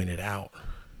we'll point it out.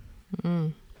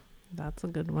 That's a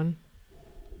good one.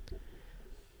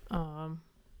 Am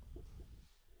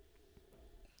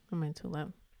I too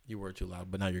loud? You were too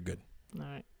loud, but now you're good. All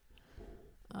right.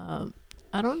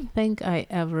 I don't think I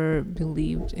ever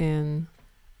believed in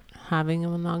having a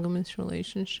monogamous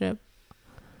relationship,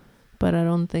 but I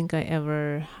don't think I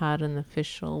ever had an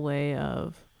official way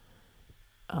of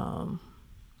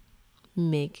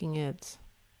making it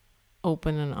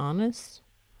open and honest.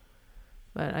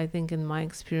 But I think in my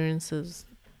experiences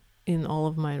in all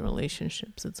of my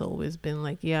relationships, it's always been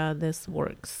like, yeah, this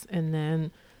works. And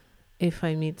then if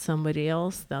I meet somebody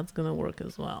else, that's going to work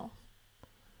as well.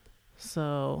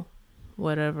 So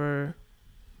every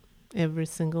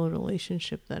single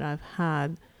relationship that I've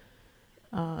had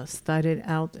started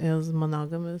out as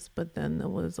monogamous, but then there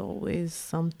was always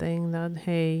something that,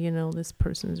 hey, this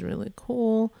person's really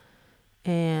cool.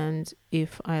 And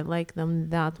if I like them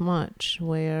that much,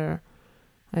 where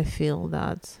I feel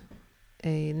that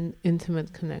an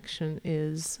intimate connection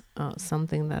is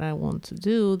something that I want to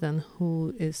do, then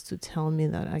who is to tell me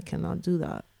that I cannot do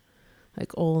that?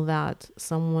 Like all that,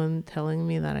 someone telling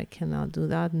me that I cannot do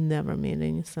that never made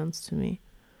any sense to me.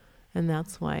 And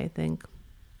that's why I think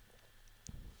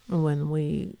when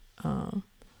we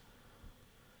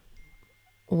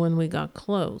got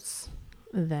close,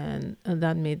 then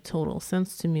that made total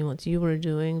sense to me what you were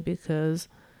doing, because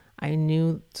I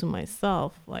knew to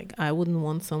myself, like, I wouldn't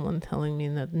want someone telling me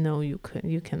that, no, you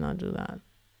cannot do that.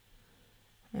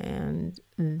 And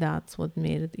that's what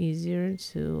made it easier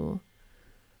to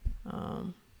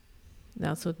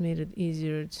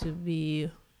be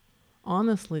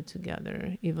honestly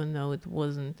together, even though it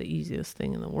wasn't the easiest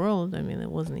thing in the world. I mean,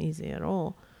 it wasn't easy at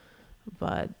all.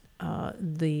 But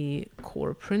the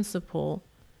core principle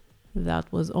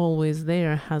that was always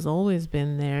there, has always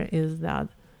been there, is that,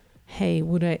 hey,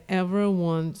 would I ever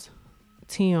want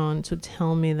Tion to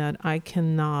tell me that I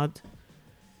cannot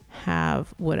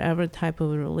have whatever type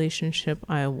of a relationship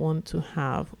I want to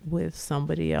have with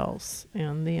somebody else?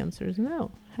 And the answer is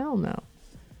no. Hell no.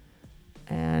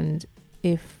 And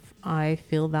if I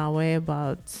feel that way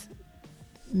about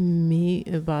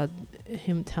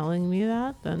him telling me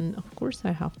that, then of course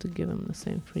I have to give him the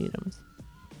same freedoms.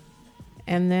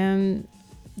 And then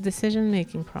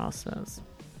decision-making process.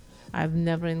 I've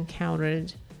never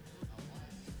encountered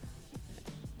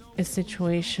a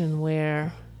situation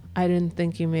where I didn't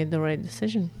think you made the right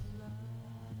decision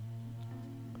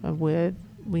with,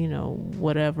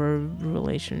 whatever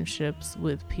relationships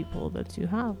with people that you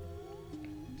have.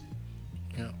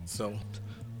 Yeah, so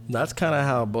that's kind of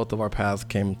how both of our paths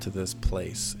came to this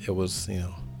place. It was,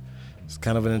 it's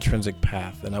kind of an intrinsic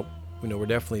path. And we're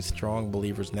definitely strong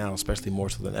believers now, especially more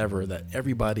so than ever, that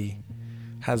everybody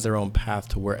has their own path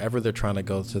to wherever they're trying to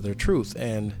go to their truth.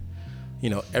 And,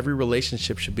 every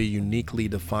relationship should be uniquely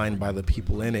defined by the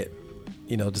people in it.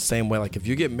 The same way, like if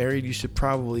you get married, you should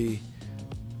probably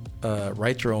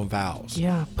write your own vows.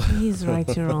 Yeah, please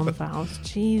write your own vows.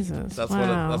 Jesus. That's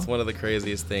wow. That's one of the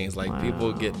craziest things. Like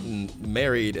people get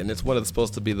married, and it's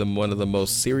supposed to be one of the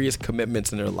most serious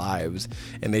commitments in their lives,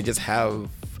 and they just have.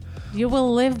 You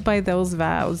will live by those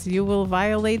vows. You will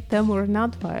violate them or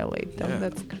not violate them. Yeah.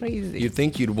 That's crazy. You'd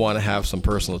think you'd want to have some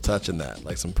personal touch in that,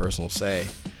 like some personal say.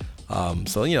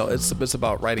 So, it's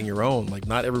about writing your own. Like,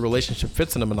 not every relationship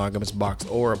fits in a monogamous box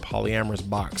or a polyamorous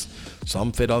box.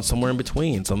 Some fit on somewhere in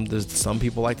between. Some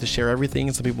people like to share everything,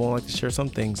 and some people don't like to share some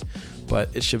things. But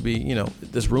it should be,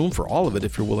 there's room for all of it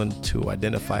if you're willing to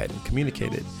identify it and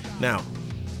communicate it. Now,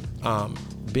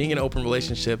 being in open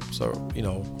relationships or,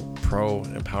 pro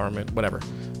empowerment, whatever,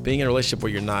 being in a relationship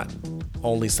where you're not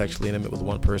only sexually intimate with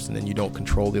one person and you don't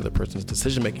control the other person's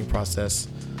decision-making process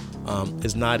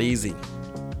is not easy.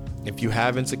 If you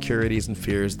have insecurities and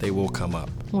fears, they will come up.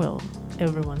 Well,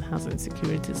 everyone has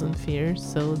insecurities and fears,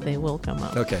 so they will come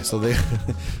up. Okay, so they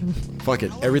fuck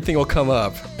it. Everything will come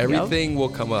up. Everything will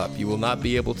come up. You will not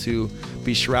be able to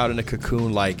be shrouded in a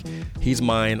cocoon like he's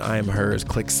mine, I am hers,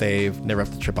 click save, never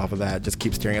have to trip off of that. Just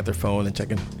keep staring at their phone and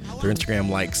checking their Instagram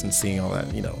likes and seeing all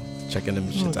that, you know, checking them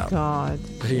shits out. God.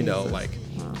 You know, like,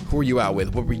 who are you out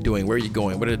with? What were you doing? Where are you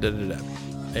going?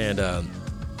 And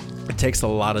it takes a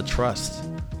lot of trust.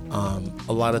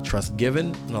 A lot of trust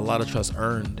given and a lot of trust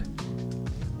earned.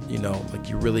 You know, like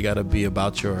you really got to be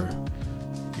about your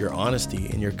honesty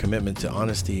and your commitment to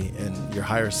honesty and your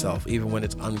higher self, even when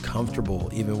it's uncomfortable,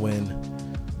 even when,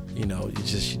 you know,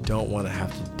 you don't want to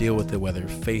have to deal with it, whether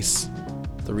face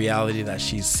the reality that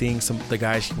she's seeing the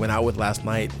guy she went out with last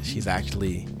night, she's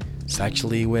actually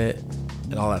sexually with,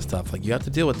 and all that stuff. Like, you have to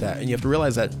deal with that, and you have to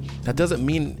realize that doesn't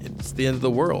mean it's the end of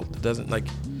the world. It doesn't, like,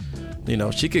 you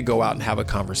know, she could go out and have a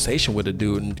conversation with a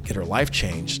dude and get her life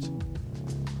changed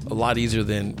a lot easier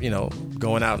than, you know,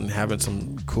 going out and having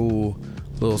some cool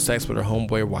little sex with her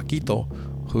homeboy Waquito,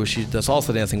 who she does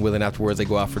salsa dancing with, and afterwards they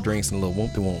go out for drinks and a little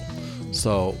whoop-de-whoop.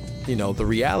 So, you know, the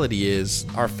reality is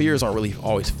our fears aren't really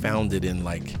always founded in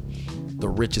like the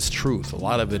richest truth. A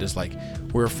lot of it is like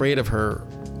we're afraid of her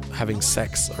having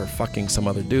sex or fucking some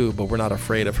other dude, but we're not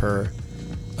afraid of her,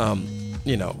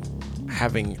 you know,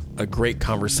 having a great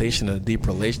conversation and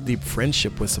a deep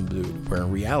friendship with some dude. Where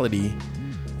in reality,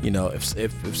 you know,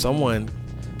 if someone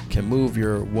can move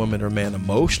your woman or man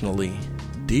emotionally,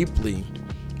 deeply,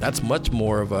 that's much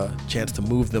more of a chance to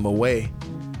move them away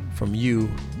from you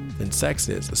than sex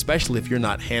is, especially if you're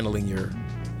not handling your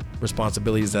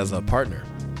responsibilities as a partner.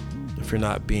 If you're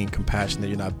not being compassionate,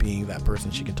 you're not being that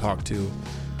person she can talk to,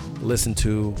 listen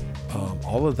to,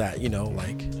 all of that, you know,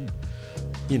 like,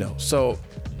 you know, so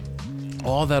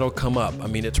all that'll come up. I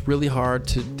mean, it's really hard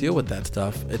to deal with that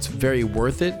stuff. It's very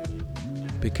worth it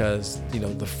because, you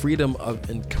know, the freedom of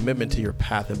and commitment to your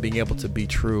path and being able to be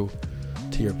true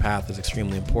to your path is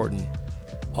extremely important.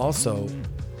 Also,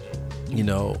 you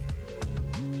know,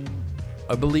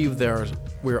 I believe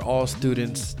we're all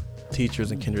students,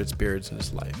 teachers, and kindred spirits in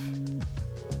this life.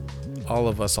 All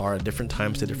of us are at different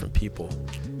times to different people.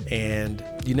 And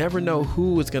you never know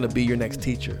who is going to be your next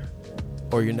teacher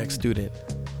or your next student.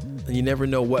 And you never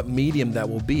know what medium that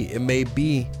will be. It may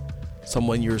be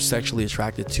someone you're sexually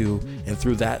attracted to, and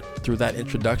through that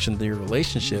introduction to your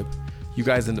relationship, you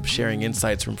guys end up sharing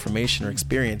insights or information or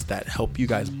experience that help you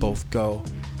guys both go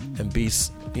and be,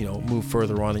 you know, move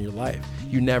further on in your life.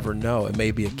 You never know. It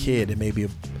may be a kid, it may be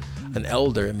an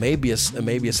elder, it may be a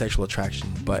sexual attraction,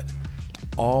 but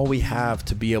all we have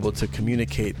to be able to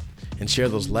communicate and share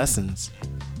those lessons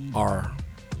are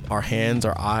our hands,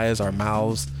 our eyes, our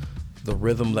mouths, the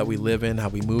rhythm that we live in, how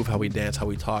we move, how we dance, how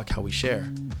we talk, how we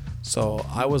share. So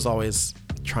I was always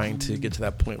trying to get to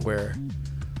that point where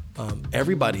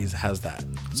everybody has that.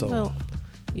 So, well,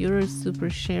 you're a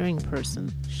super sharing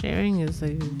person. Sharing is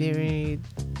a very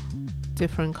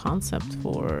different concept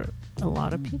for a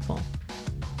lot of people.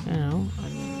 You know, I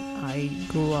mean, I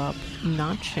grew up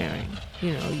not sharing.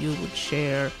 You know, you would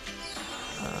share,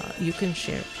 you can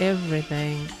share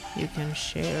everything. You can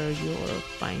share your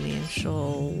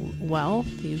financial wealth.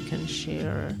 You can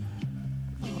share,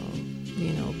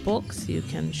 you know, books. You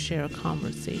can share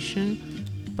conversation.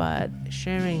 But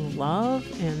sharing love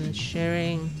and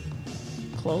sharing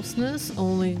closeness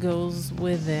only goes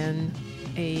within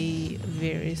a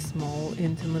very small,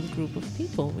 intimate group of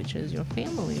people, which is your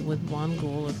family, with one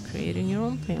goal of creating your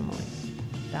own family.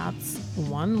 That's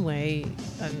one way,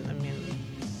 and I mean,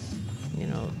 you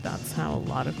know, that's how a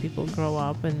lot of people grow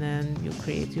up, and then you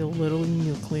create your little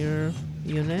nuclear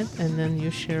unit, and then you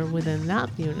share within that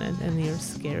unit, and you're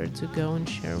scared to go and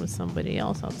share with somebody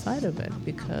else outside of it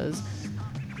because,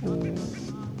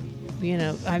 you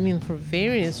know, I mean, for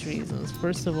various reasons.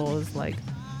 First of all, it's like,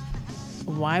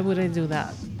 why would I do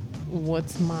that?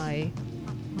 What's my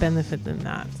benefit in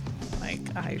that? Like,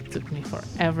 it took me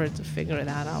forever to figure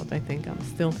that out. I think I'm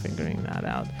still figuring that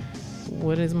out.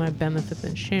 What is my benefit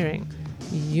in sharing?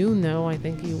 You know, I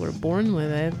think you were born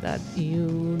with it, that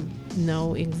you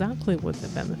know exactly what the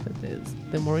benefit is.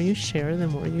 The more you share, the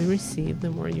more you receive. The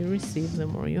more you receive, the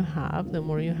more you have. The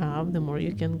more you have, the more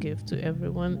you can give to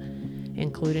everyone,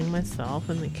 including myself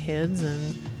and the kids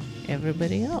and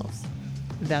everybody else.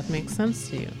 That makes sense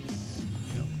to you.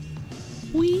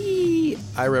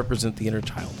 I represent the inner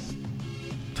child.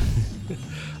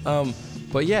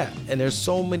 But yeah, and there's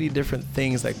so many different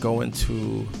things that go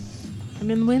into... I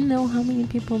mean, we know how many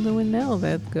people do we know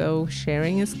that go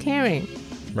sharing is caring.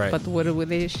 Right. But what do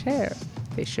they share?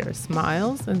 They share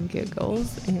smiles and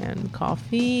giggles and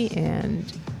coffee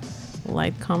and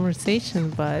light conversation,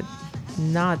 but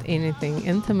not anything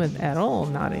intimate at all,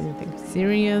 not anything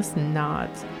serious, not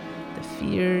the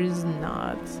fears,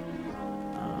 not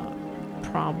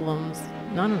problems,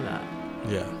 none of that.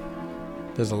 Yeah.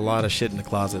 There's a lot of shit in the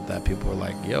closet that people are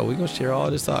like, yo, we're gonna share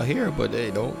all this out here, but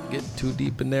hey, don't get too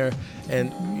deep in there.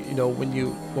 And you know,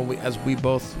 as we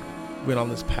both went on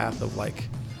this path of like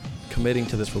committing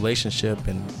to this relationship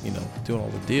and, you know, doing all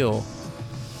the deal,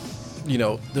 you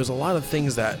know, there's a lot of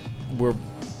things that we're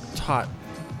taught,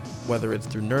 whether it's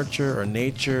through nurture or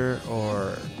nature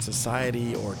or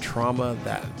society or trauma,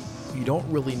 that you don't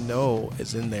really know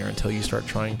is in there until you start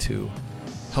trying to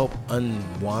help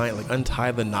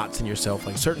untie the knots in yourself.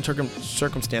 Like certain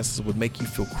circumstances would make you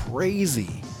feel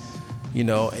crazy, you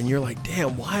know, and you're like,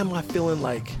 damn, why am I feeling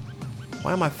like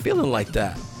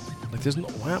that? Like there's no,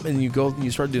 and you go and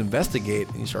you start to investigate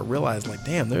and you start realizing like,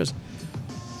 damn, there's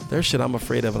shit I'm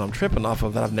afraid of and I'm tripping off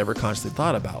of that I've never consciously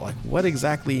thought about. Like what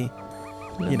exactly,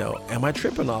 you know, am I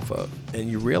tripping off of? And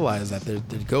you realize that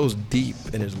it goes deep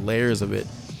and there's layers of it.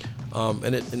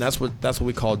 And that's what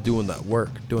we call doing that work,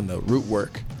 doing the root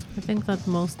work. I think that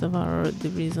most of the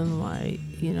reason why,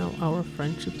 you know, our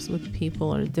friendships with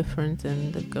people are different,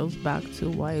 and that goes back to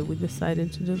why we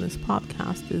decided to do this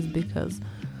podcast, is because,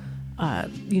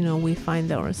 you know, we find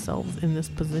ourselves in this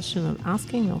position of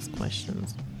asking those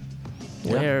questions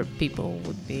where people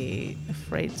would be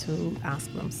afraid to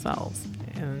ask themselves.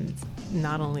 And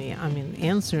not only, I mean,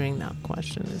 answering that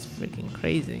question is freaking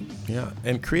crazy. Yeah,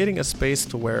 and creating a space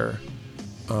to where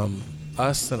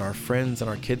us and our friends and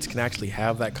our kids can actually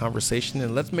have that conversation,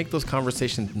 and let's make those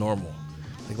conversations normal.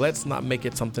 Like, let's not make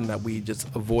it something that we just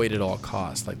avoid at all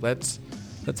costs. Like, let's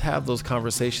have those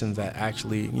conversations that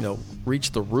actually, you know,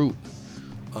 reach the root,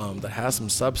 that has some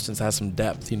substance, has some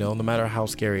depth, you know, no matter how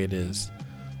scary it is.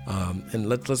 And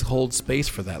let's hold space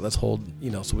for that. Let's hold,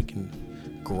 you know, so we can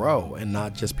grow and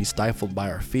not just be stifled by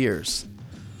our fears.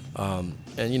 And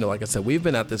you know, like I said, we've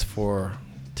been at this for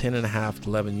 10 and a half,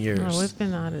 11 years. No, we've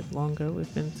been at it longer.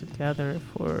 We've been together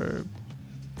for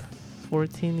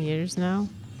 14 years now.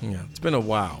 Yeah, it's been a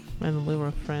while. And we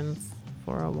were friends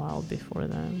for a while before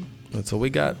then. And so we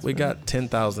got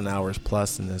 10,000 hours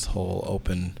plus in this whole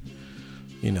open,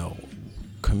 you know,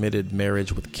 committed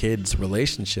marriage with kids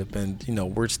relationship. And, you know,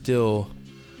 we're still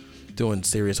doing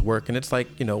serious work. And it's like,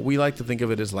 you know, we like to think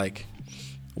of it as like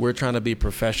we're trying to be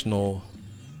professional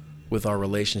with our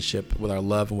relationship, with our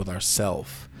love, and with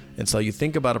ourself. And so you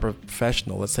think about a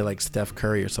professional, let's say like Steph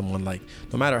Curry or someone, like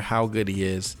no matter how good he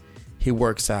is, he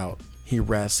works out, he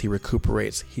rests, he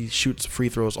recuperates, he shoots free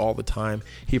throws all the time,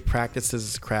 he practices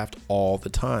his craft all the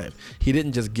time. He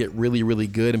didn't just get really, really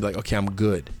good and be like, okay, I'm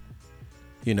good.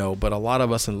 You know, but a lot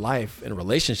of us in life, in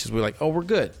relationships, we're like, oh, we're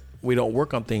good. We don't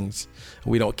work on things.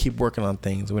 We don't keep working on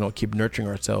things. We don't keep nurturing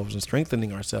ourselves and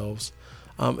strengthening ourselves.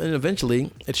 And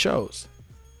eventually it shows,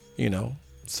 you know.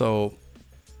 So,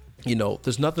 you know,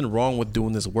 there's nothing wrong with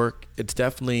doing this work. It's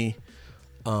definitely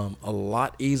a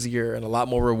lot easier and a lot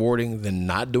more rewarding than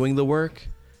not doing the work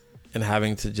and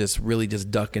having to just really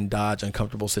just duck and dodge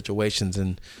uncomfortable situations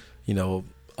and, you know,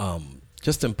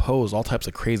 just impose all types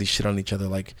of crazy shit on each other.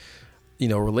 Like, you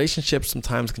know, relationships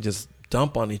sometimes can just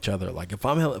dump on each other. Like if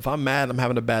I'm mad, I'm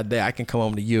having a bad day, I can come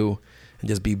home to you and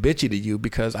just be bitchy to you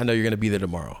because I know you're going to be there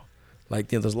tomorrow.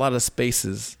 Like, you know, there's a lot of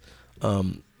spaces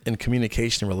in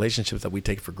communication and relationships that we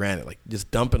take for granted, like just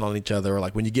dumping on each other, or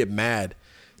like when you get mad,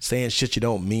 saying shit you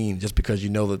don't mean just because you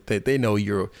know that they know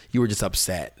you were just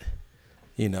upset,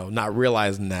 you know, not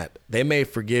realizing that they may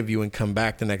forgive you and come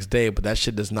back the next day, but that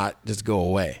shit does not just go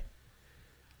away.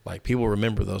 Like, people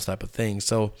remember those type of things.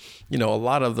 So, you know, a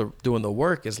lot of doing the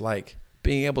work is like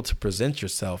being able to present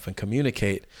yourself and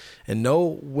communicate and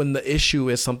know when the issue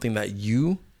is something that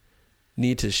you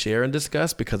need to share and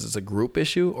discuss because it's a group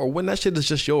issue, or when that shit is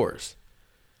just yours,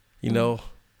 you know?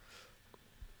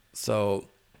 So,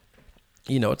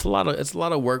 you know, it's a lot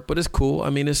of work, but it's cool.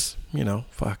 I mean, it's, you know,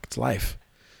 it's life.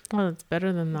 Well, it's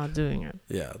better than not doing it.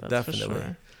 Yeah, that's definitely. For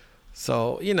sure.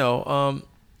 So, you know,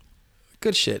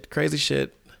 good shit, crazy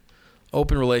shit.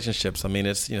 Open relationships. I mean,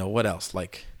 it's, you know, what else?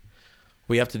 Like,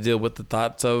 we have to deal with the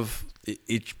thoughts of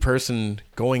each person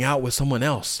going out with someone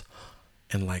else.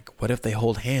 And like, what if they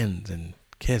hold hands and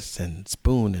kiss and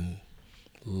spoon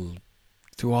and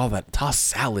do all that, toss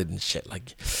salad and shit?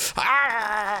 Like,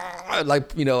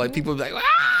 like, you know, like people be like,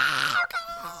 I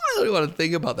don't want to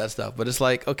think about that stuff. But it's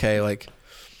like, okay, like.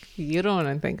 You don't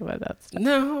want to think about that stuff.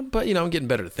 No, but, you know, I'm getting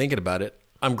better at thinking about it.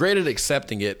 I'm great at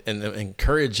accepting it and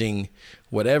encouraging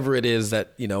whatever it is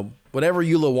that, you know, whatever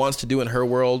Yulia wants to do in her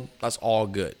world, that's all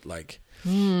good. Like,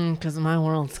 because my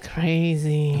world's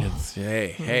crazy.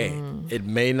 Hey, it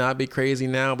may not be crazy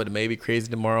now, but it may be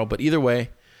crazy tomorrow. But either way,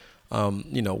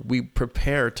 we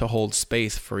prepare to hold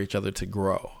space for each other to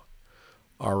grow.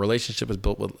 Our relationship is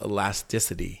built with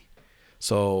elasticity.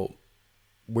 So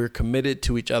we're committed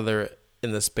to each other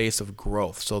in the space of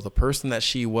growth. So the person that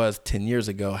she was 10 years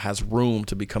ago has room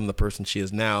to become the person she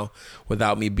is now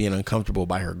without me being uncomfortable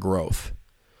by her growth.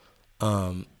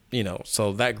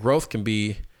 So that growth can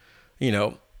be,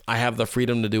 I have the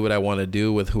freedom to do what I want to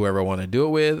do with whoever I want to do it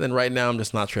with. And right now I'm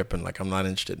just not tripping. Like, I'm not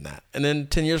interested in that. And then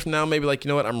 10 years from now, maybe like, you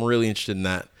know what, I'm really interested in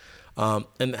that.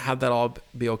 And have that all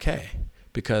be okay.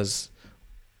 Because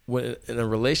when in a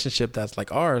relationship that's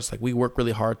like ours, like, we work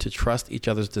really hard to trust each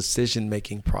other's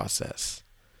decision-making process.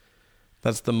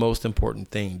 That's the most important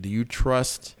thing. Do you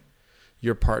trust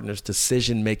your partner's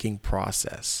decision-making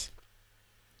process?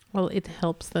 Well, it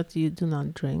helps that you do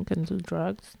not drink and do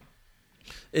drugs.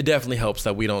 It definitely helps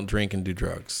that we don't drink and do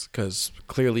drugs, because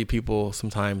clearly people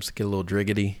sometimes get a little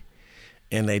driggity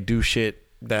and they do shit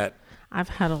that... I've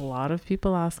had a lot of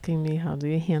people asking me, how do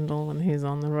you handle when he's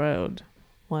on the road?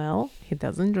 Well, he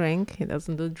doesn't drink, he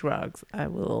doesn't do drugs. I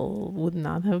would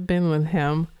not have been with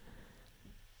him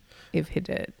if he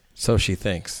did. So she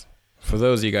thinks. For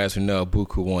those of you guys who know,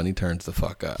 Bukue, he turns the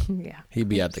fuck up. Yeah. He'd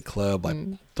be at the club, like,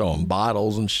 throwing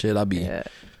bottles and shit. I'd be,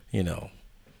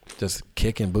 just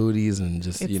kicking booties and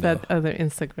just, It's that other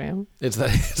Instagram. It's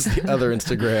the other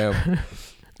Instagram.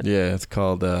 Yeah, it's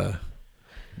called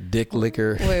Dick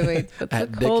Liquor. Wait.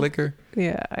 At Dick Liquor?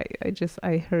 Yeah,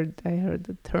 I heard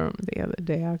the term the other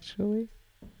day, actually.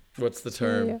 What's the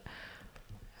term? Yeah.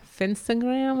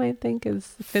 Finstagram, I think,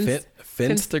 is...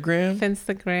 Finstagram?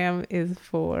 Finstagram is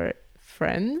for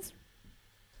friends.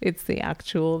 It's the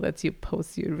actual that you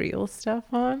post your real stuff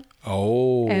on.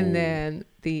 Oh. And then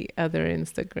the other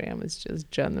Instagram is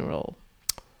just general.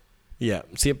 Yeah.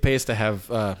 See, it pays to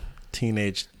have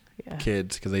teenage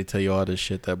kids, because they tell you all this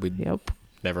shit that we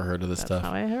never heard of this stuff.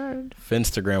 That's how I heard.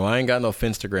 Finstagram. I ain't got no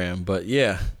Finstagram, but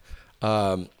yeah.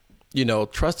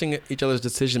 Trusting each other's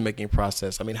decision-making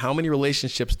process. I mean, how many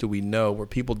relationships do we know where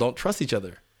people don't trust each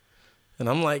other? And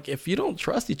I'm like, if you don't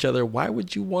trust each other, why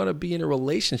would you want to be in a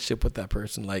relationship with that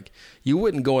person? Like, you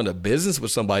wouldn't go into business with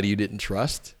somebody you didn't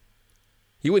trust.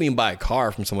 You wouldn't even buy a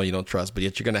car from somebody you don't trust, but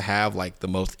yet you're going to have like the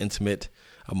most intimate,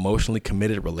 emotionally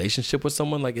committed relationship with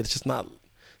someone. Like, it's not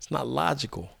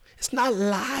logical. It's not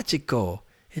logical.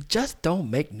 It just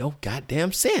don't make no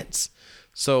goddamn sense.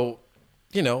 So,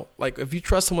 like, if you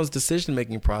trust someone's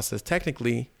decision-making process,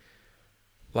 technically,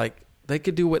 like, they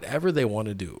could do whatever they want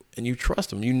to do, and you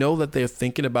trust them. You know that they're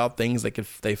thinking about things, like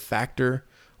if they factor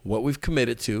what we've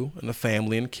committed to and the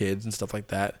family and kids and stuff like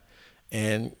that,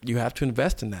 and you have to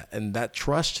invest in that. And that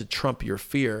trust should trump your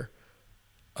fear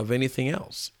of anything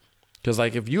else. Because,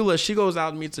 like, if Yulia, she goes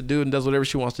out and meets a dude and does whatever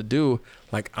she wants to do,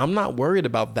 like, I'm not worried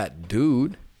about that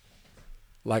dude.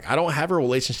 Like, I don't have a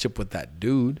relationship with that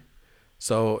dude.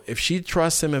 So if she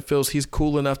trusts him and feels he's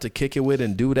cool enough to kick it with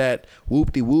and do that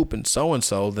whoop-de-whoop and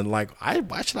so, then, like,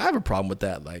 why should I have a problem with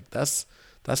that? Like, that's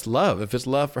love. If it's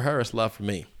love for her, it's love for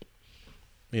me.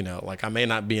 Like, I may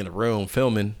not be in the room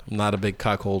filming. I'm not a big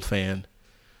cuckold fan.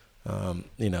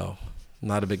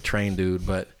 Not a big train dude,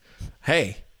 but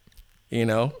hey,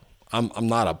 I'm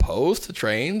not opposed to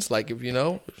trains. Like, if you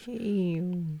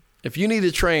need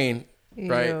a train,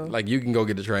 right? Like, you can go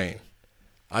get a train.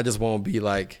 I just won't be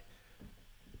like,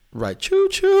 right, choo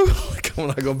choo. Like, I'm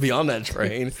not gonna be on that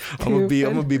train. I'm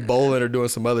gonna be bowling or doing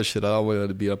some other shit. I don't want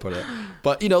to be up on that.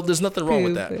 But there's nothing wrong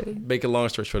with that. Make a long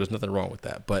story short, there's nothing wrong with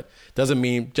that. But doesn't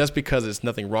mean just because it's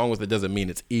nothing wrong with it doesn't mean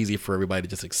it's easy for everybody to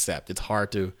just accept. It's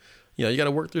hard to, you got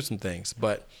to work through some things.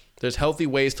 But there's healthy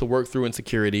ways to work through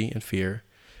insecurity and fear,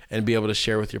 and be able to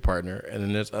share with your partner. And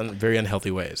then there's very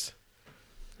unhealthy ways.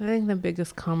 I think the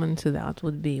biggest comment to that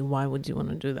would be, why would you want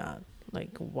to do that?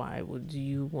 Like, why would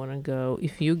you want to go,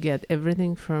 if you were to get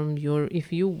everything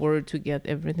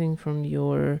from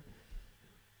your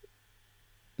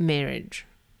marriage,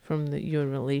 from your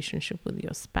relationship with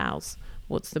your spouse,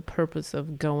 what's the purpose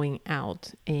of going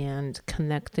out and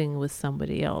connecting with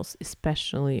somebody else,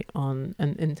 especially on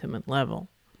an intimate level?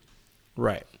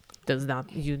 Right.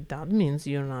 That means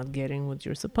you're not getting what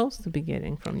you're supposed to be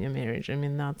getting from your marriage. I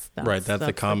mean, that's right. That's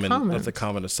a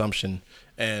common assumption.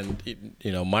 And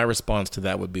my response to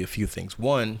that would be a few things.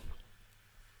 One,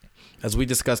 as we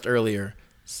discussed earlier,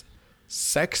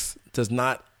 sex is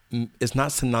not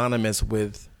synonymous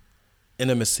with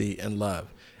intimacy and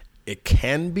love. It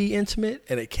can be intimate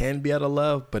and it can be out of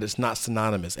love, but it's not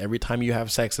synonymous. Every time you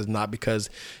have sex is not because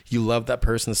you love that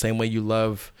person the same way you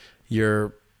love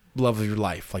your love of your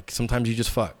life. Like sometimes you just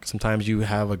fuck. Sometimes you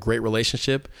have a great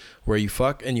relationship where you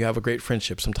fuck and you have a great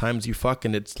friendship. Sometimes you fuck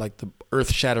and it's like the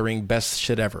earth-shattering best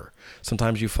shit ever.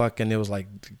 Sometimes you fuck and it was like,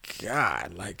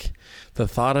 God, like the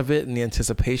thought of it and the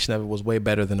anticipation of it was way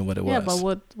better than what it was. Yeah,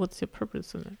 but what's your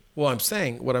purpose in it? Well,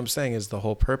 what I'm saying is the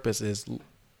whole purpose is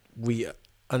we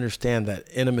understand that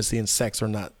intimacy and sex are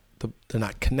not they're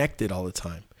not connected all the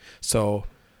time. So,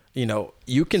 you know,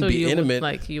 you can be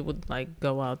intimate. You would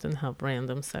go out and have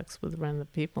random sex with random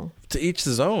people. To each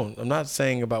his own. I'm not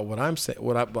saying about what I'm saying,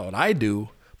 what I do,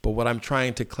 but what I'm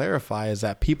trying to clarify is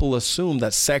that people assume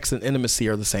that sex and intimacy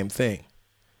are the same thing,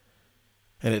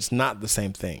 and it's not the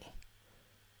same thing.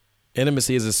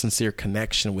 Intimacy is a sincere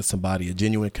connection with somebody, a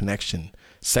genuine connection.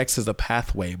 Sex is a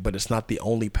pathway, but it's not the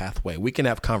only pathway. We can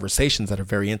have conversations that are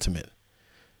very intimate.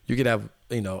 You could have,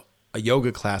 you know, a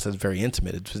yoga class that's very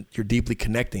intimate. You're deeply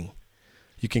connecting.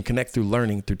 You can connect through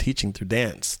learning, through teaching, through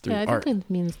dance, through art. I think it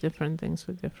means different things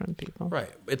for different people. Right.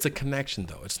 It's a connection,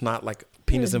 though. It's not like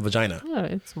penis and vagina. Yeah,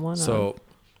 it's one. So,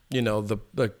 you know,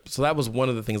 so that was one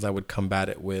of the things I would combat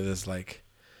it with is like,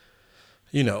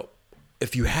 you know,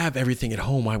 if you have everything at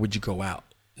home, why would you go out?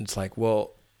 It's like,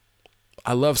 well,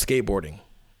 I love skateboarding,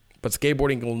 but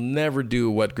skateboarding will never do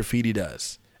what graffiti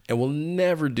does. And will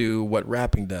never do what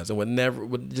rapping does, and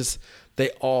they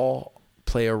all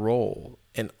play a role,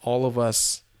 and all of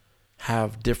us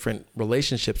have different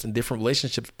relationships, and different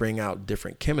relationships bring out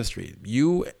different chemistry.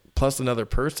 You plus another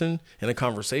person in a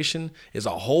conversation is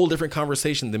a whole different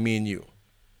conversation than me and you.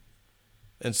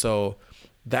 And so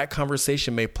that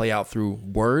conversation may play out through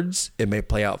words, it may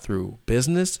play out through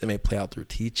business, it may play out through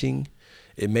teaching,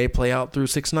 it may play out through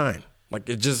 6ix9ine. Like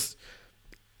it just,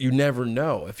 you never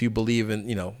know if you believe in,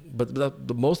 you know, but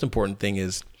the most important thing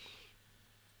is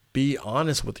be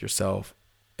honest with yourself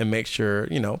and make sure,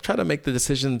 you know, try to make the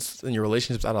decisions in your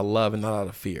relationships out of love and not out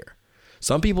of fear.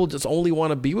 Some people just only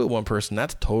want to be with one person.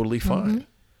 That's totally fine. Mm-hmm.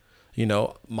 You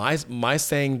know, my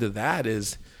saying to that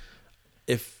is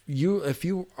if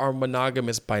you are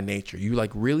monogamous by nature, you like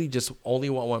really just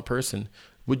only want one person,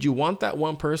 would you want that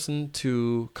one person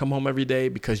to come home every day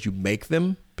because you make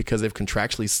them, because they've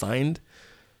contractually signed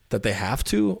that they have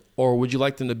to? Or would you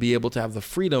like them to be able to have the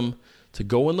freedom to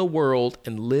go in the world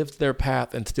and live their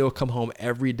path and still come home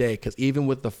every day? Because even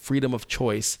with the freedom of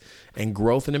choice and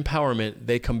growth and empowerment,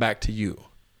 they come back to you.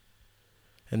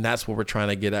 And that's what we're trying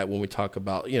to get at when we talk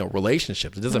about, you know,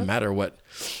 relationships. It doesn't matter what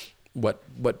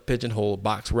pigeonhole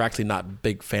box. We're actually not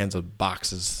big fans of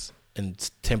boxes and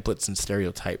templates and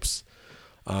stereotypes.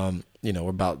 You know,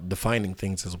 we're about defining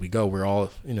things as we go. We're all,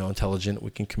 you know, intelligent.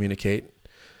 We can communicate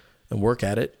and work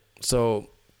at it. So,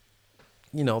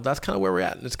 you know, that's kind of where we're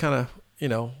at. And it's kind of, you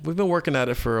know, we've been working at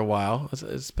it for a while.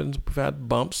 We've had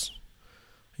bumps,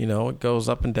 you know, it goes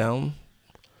up and down.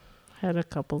 Had a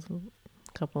couple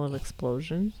of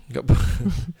explosions.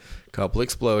 Couple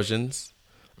explosions.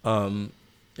 You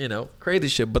know, crazy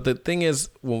shit. But the thing is,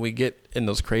 when we get in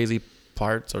those crazy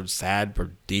parts or sad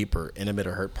or deep or intimate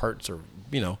or hurt parts, or,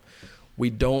 you know, we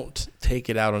don't take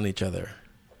it out on each other.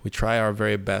 We try our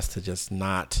very best to just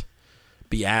not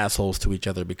be assholes to each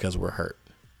other because we're hurt.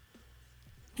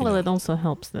 Well, it also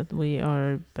helps that we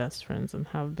are best friends and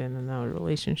have been, and our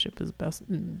relationship is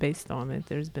based on it.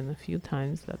 There's been a few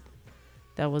times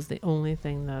that was the only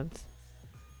thing that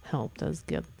helped us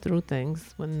get through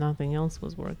things when nothing else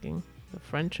was working. The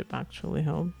friendship actually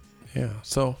helped. Yeah,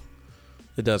 so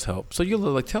it does help. So you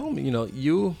like tell me, you know,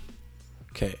 you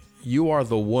are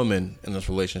the woman in this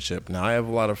relationship. Now I have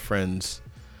a lot of friends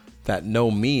that know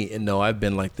me and know I've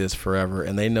been like this forever,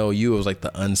 and they know you as like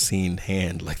the unseen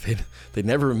hand. Like they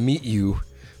never meet you.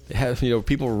 They have, you know,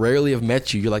 people rarely have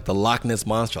met you. You're like the Loch Ness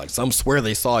monster. Like some swear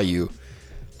they saw you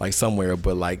like somewhere,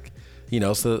 but like, you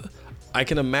know, so I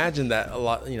can imagine that a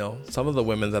lot, you know, some of the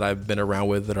women that I've been around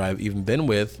with, that I've even been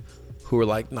with, who are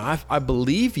like, no, I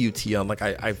believe you, Tion. Like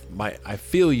I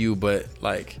feel you, but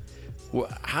like,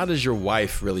 how does your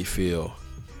wife really feel?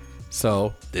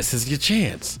 So this is your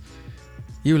chance.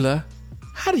 Yulia,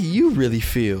 how do you really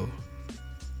feel?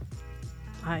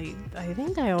 I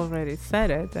think I already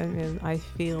said it. I mean, I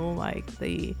feel like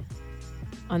the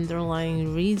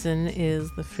underlying reason is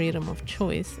the freedom of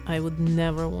choice. I would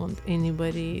never want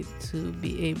anybody to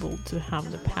be able to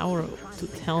have the power to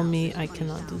tell me I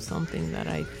cannot do something that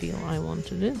I feel I want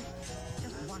to do.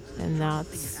 And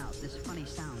that's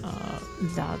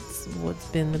what's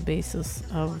been the basis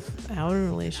of our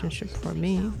relationship for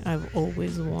me. I've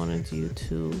always wanted you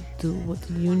to do what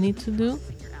you need to do,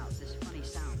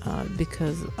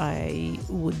 because I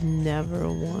would never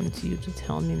want you to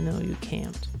tell me no, you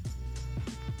can't.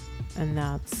 And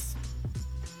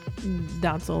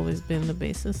that's always been the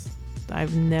basis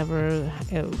I've never,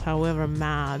 however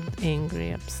mad,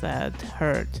 angry, upset,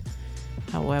 hurt,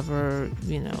 however,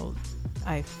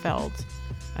 I felt,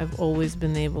 I've always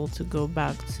been able to go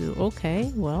back to,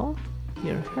 okay, well,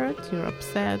 you're hurt, you're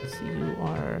upset, you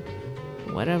are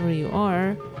whatever you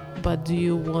are, but do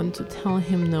you want to tell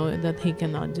him no, that he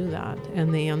cannot do that?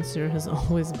 And the answer has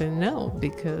always been no,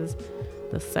 because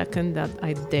the second that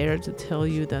I dare to tell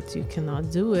you that you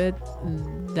cannot do it,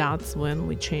 that's when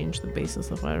we change the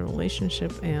basis of our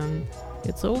relationship, and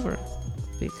it's over,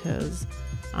 because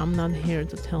I'm not here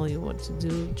to tell you what to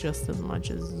do just as much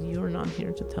as you're not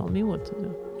here to tell me what to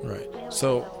do. Right.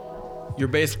 So you're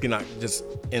basically not just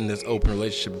in this open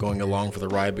relationship going along for the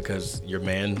ride because your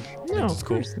man No, thinks of it's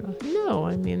cool? course not. No,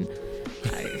 I mean,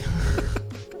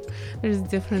 there's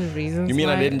different reasons. You mean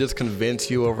why I didn't just convince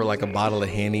you over like a bottle of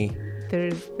Henny?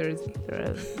 There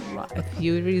are a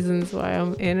few reasons why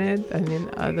I'm in it. I mean,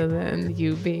 other than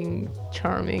you being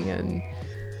charming and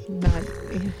not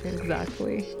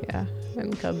exactly, yeah,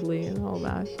 and cuddly and all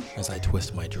that. As I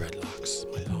twist my dreadlocks,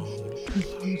 my long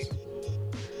dreadlocks.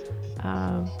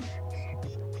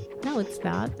 No, it's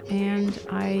that. And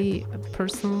I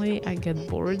get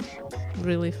bored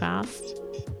really fast.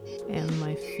 And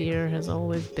my fear has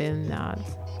always been that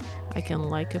I can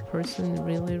like a person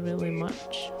really, really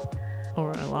much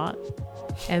or a lot.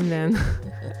 And then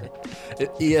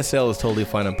ESL is totally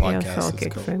fine on podcasts. ESL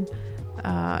kicks in.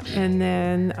 And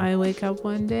then I wake up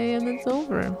one day and it's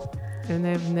over. And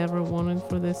I've never wanted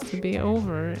for this to be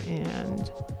over.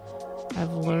 And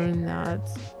I've learned that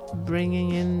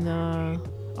bringing in the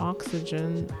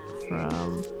oxygen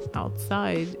from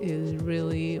outside is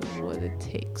really what it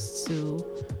takes to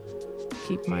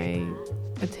keep my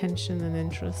attention and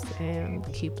interest and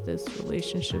keep this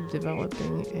relationship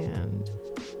developing, and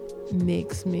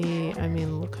makes me, I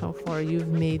mean, look how far you've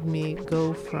made me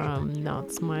go from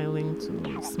not smiling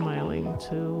to smiling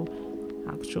to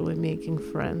actually making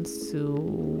friends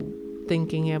to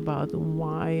thinking about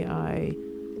why I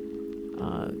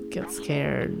get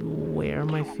scared, where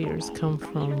my fears come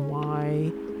from,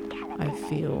 why I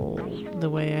feel the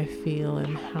way I feel,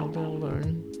 and how to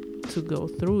learn to go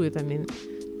through it. I mean,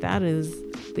 that is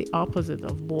the opposite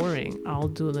of boring. I'll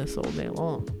do this all day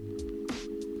long.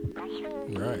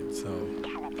 Right.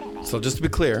 So just to be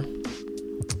clear.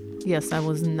 Yes, I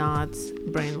was not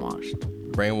brainwashed.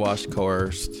 Brainwashed,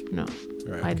 coerced. No.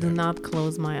 Right, I do not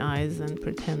close my eyes and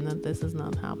pretend that this is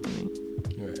not happening.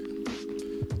 Right.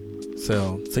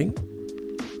 So, see?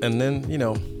 And then, in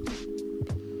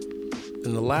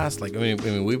the last, I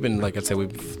mean, we've been, like I said,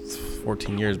 we've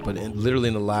 14 years, but literally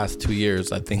in the last 2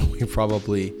 years, I think we've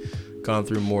probably gone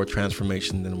through more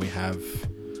transformation than we have,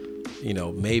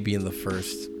 maybe in the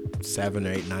first 7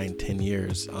 or 8, 9, 10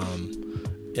 years.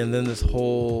 And then this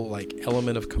whole,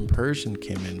 element of compersion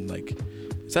came in.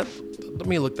 Let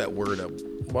me look that word up.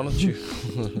 Why don't you?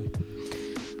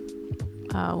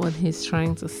 What he's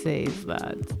trying to say is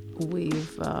that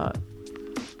we've,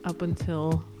 up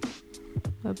until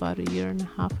about a year and a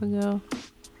half ago,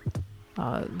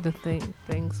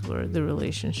 things where the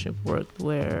relationship worked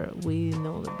where we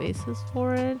know the basis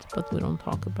for it, but we don't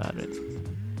talk about it.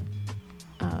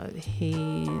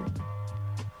 He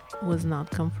was not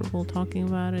comfortable talking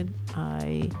about it.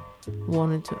 I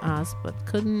wanted to ask but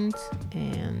couldn't,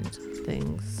 and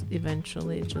things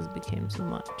eventually just became too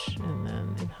much, and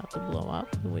then it had to blow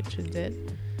up, which it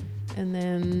did. And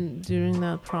then during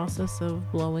that process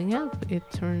of blowing up, it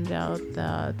turned out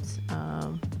that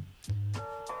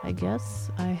I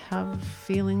guess I have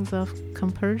feelings of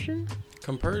compersion.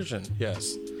 Compersion,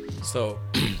 yes. So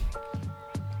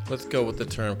let's go with the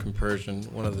term compersion.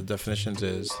 One of the definitions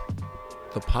is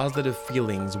the positive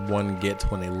feelings one gets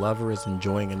when a lover is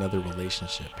enjoying another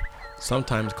relationship,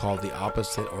 sometimes called the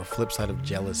opposite or flip side of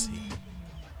jealousy.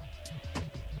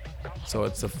 So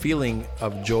it's a feeling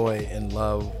of joy and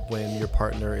love when your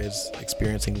partner is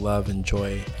experiencing love and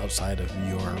joy outside of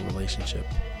your relationship.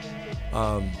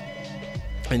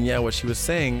 And yeah, what she was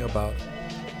saying about,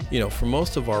 for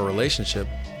most of our relationship,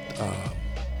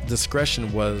 discretion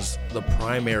was the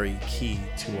primary key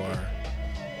to our,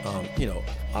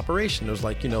 operation. It was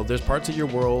there's parts of your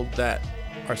world that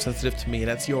are sensitive to me and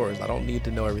that's yours. I don't need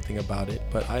to know everything about it,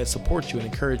 but I support you and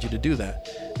encourage you to do that,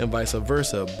 and vice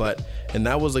versa. And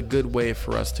that was a good way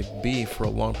for us to be for a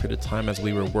long period of time as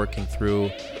we were working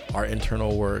through our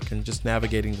internal work and just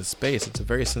navigating the space. It's a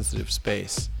very sensitive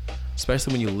space,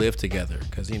 especially when you live together,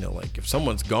 because if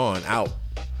someone's gone out,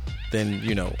 then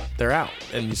they're out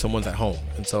and someone's at home,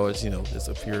 and so it's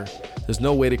there's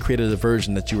no way to create a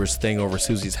diversion that you were staying over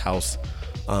Susie's house,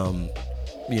 and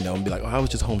be like, oh, I was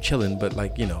just home chilling. But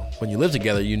when you live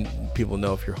together, people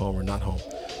know if you're home or not home.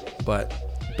 But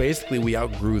basically we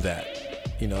outgrew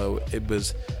that. You know, it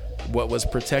was what was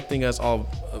protecting us all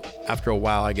after a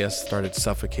while, I guess, started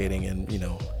suffocating and, you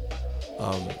know,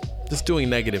 just doing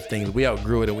negative things. We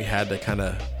outgrew it and we had to kind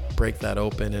of break that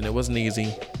open, and it wasn't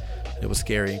easy. It was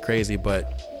scary and crazy,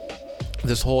 but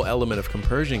this whole element of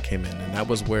compersion came in, and that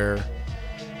was where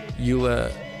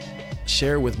Yulia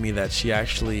shared with me that she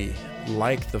actually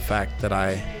liked the fact that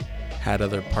I had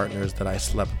other partners that I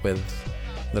slept with,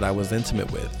 that I was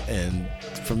intimate with. And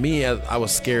for me, I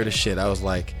was scared as shit. I was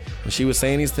like, when she was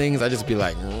saying these things, I'd just be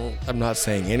like, I'm not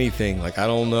saying anything. Like, I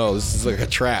don't know. This is like a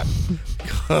trap.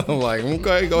 I'm like,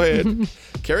 okay, go ahead.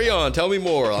 Carry on. Tell me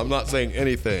more. I'm not saying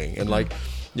anything. And like,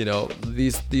 you know,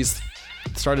 these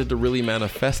started to really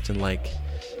manifest in like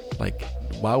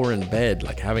while we're in bed,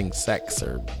 like having sex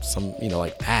or some, you know,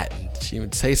 like that. And she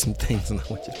would say some things and I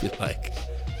would just be like,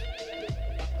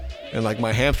 and like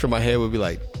my hamster in my head would be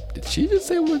like, did she just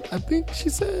say what I think she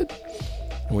said?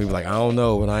 And we'd be like, I don't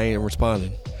know, but I ain't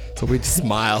responding. So we'd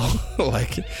smile,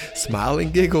 like smile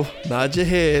and giggle, nod your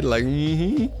head like,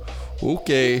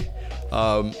 okay.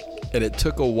 And it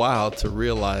took a while to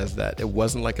realize that it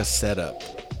wasn't like a setup.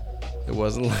 It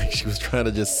wasn't like she was trying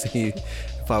to just see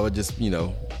if I would just, you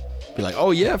know, be like,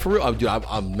 oh yeah, for real. Dude,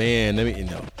 I'm man, let me, you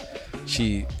know.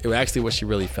 It was actually what she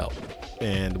really felt.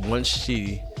 And once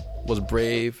she was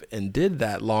brave and did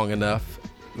that long enough,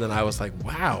 then I was like,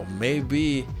 wow,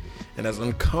 maybe. And as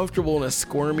uncomfortable and as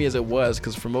squirmy as it was,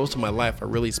 because for most of my life I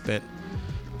really spent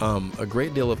a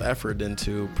great deal of effort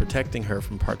into protecting her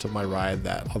from parts of my ride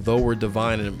that, although were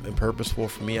divine and purposeful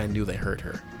for me, I knew they hurt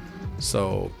her.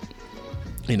 So,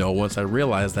 you know, once I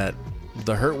realized that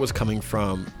the hurt was coming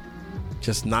from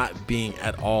just not being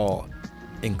at all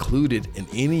included in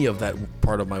any of that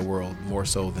part of my world, more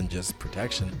so than just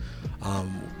protection,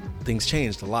 things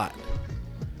changed a lot.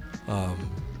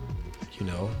 You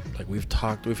know, like we've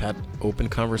had open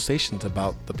conversations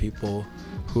about the people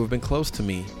who have been close to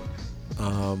me.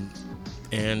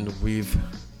 And we've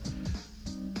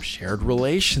shared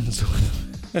relations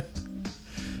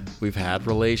we've had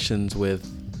relations with,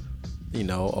 you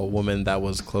know, a woman that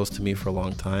was close to me for a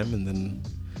long time. And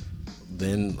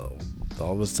then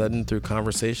all of a sudden, through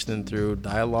conversation and through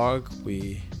dialogue,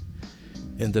 we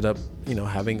ended up, you know,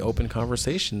 having open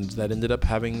conversations that ended up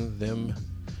having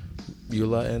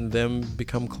Yulia and them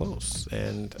become close.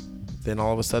 And then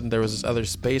all of a sudden there was this other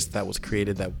space that was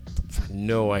created that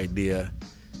no idea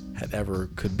had ever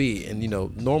could be. And, you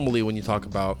know, normally when you talk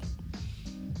about,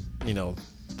 you know,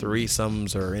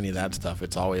 threesomes or any of that stuff,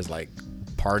 it's always like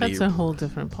party. That's a whole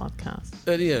different podcast.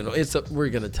 You know, we're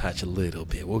going to touch a little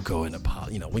bit. We'll go into,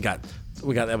 you know, we got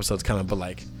episodes coming, but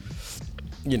like,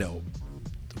 you know,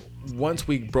 once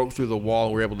we broke through the wall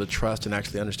and we were able to trust and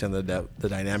actually understand the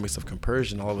dynamics of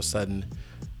compersion, all of a sudden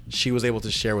she was able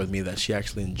to share with me that she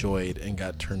actually enjoyed and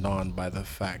got turned on by the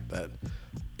fact that,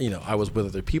 you know, I was with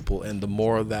other people. And the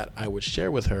more that I would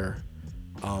share with her,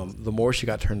 the more she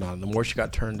got turned on. The more she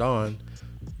got turned on,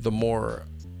 the more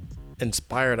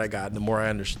inspired I got, and the more I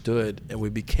understood, and we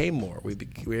became more. We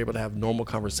were able to have normal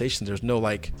conversations. There's no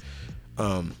like,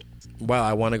 wow,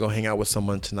 I want to go hang out with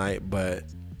someone tonight, but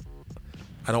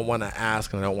I don't want to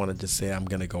ask, and I don't want to just say I'm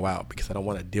going to go out because I don't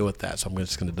want to deal with that. So I'm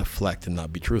just going to deflect and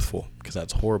not be truthful because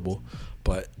that's horrible.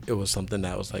 But it was something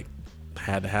that was like,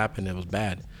 had to happen. It was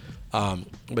bad.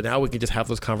 But now we can just have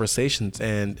those conversations.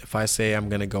 And if I say I'm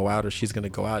going to go out or she's going to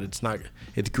go out,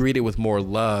 it's greeted with more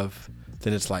love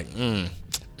than it's like,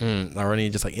 or any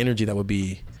just like energy that would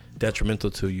be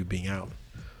detrimental to you being out.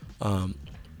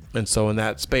 And so in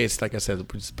that space, like I said,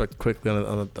 quickly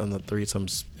on the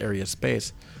threesomes area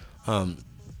space,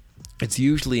 it's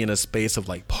usually in a space of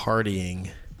like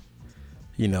partying,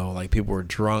 you know, like people were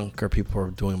drunk or people were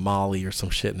doing Molly or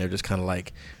some shit, and they're just kind of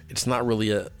like, it's not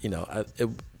really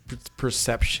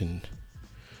perception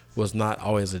was not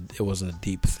always it wasn't a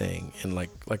deep thing. And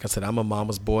like I said, I'm a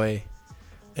mama's boy,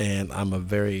 and I'm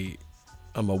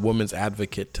a woman's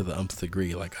advocate to the nth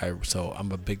degree.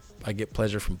 I get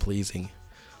pleasure from pleasing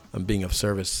and being of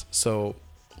service. So,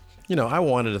 you know, I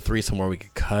wanted a threesome where we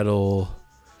could cuddle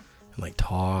and like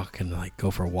talk and like go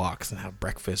for walks and have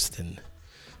breakfast and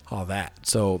all that.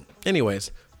 So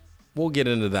anyways, we'll get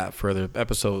into that further.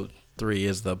 Episode 3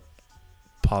 is the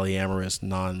polyamorous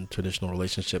non-traditional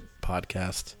relationship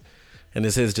podcast, and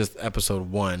this is just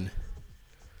episode 1,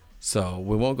 so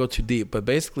we won't go too deep. But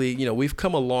basically, you know, we've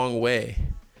come a long way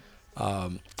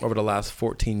over the last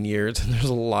 14 years, and there's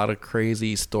a lot of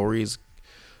crazy stories,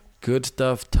 good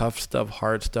stuff, tough stuff,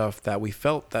 hard stuff that we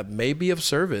felt that may be of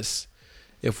service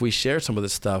if we share some of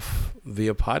this stuff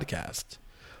via podcast.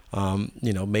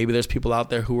 You know, maybe there's people out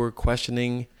there who are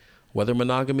questioning whether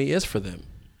monogamy is for them,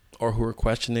 or who are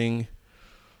questioning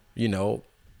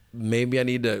maybe I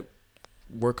need to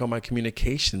work on my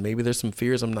communication. Maybe there's some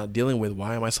fears I'm not dealing with.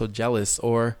 Why am I so jealous?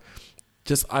 Or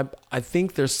just, I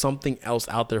think there's something else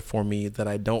out there for me that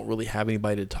I don't really have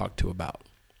anybody to talk to about,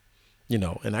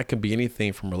 and that could be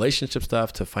anything from relationship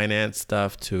stuff to finance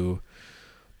stuff to,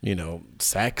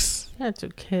 sex. Yeah, to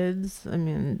kids. I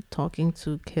mean, talking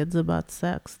to kids about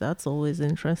sex, that's always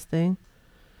interesting.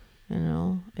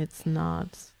 It's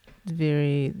not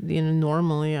very,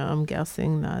 normally I'm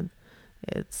guessing that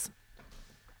it's,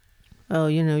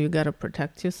 you got to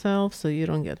protect yourself so you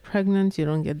don't get pregnant, you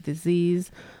don't get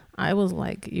disease. I was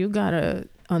like, you got to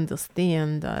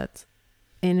understand that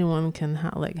anyone can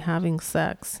having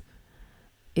sex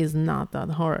is not that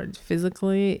hard.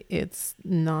 Physically, it's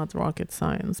not rocket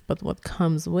science, but what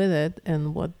comes with it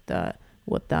and what that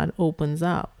opens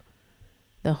up,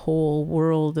 the whole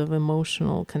world of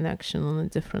emotional connection on a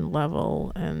different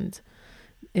level and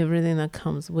everything that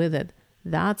comes with it,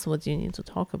 that's what you need to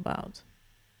talk about.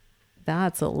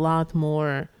 That's a lot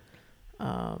more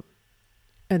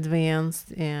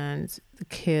advanced, and the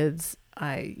kids,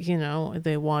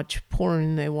 they watch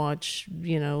porn, they watch,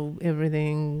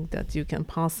 everything that you can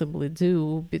possibly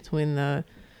do between the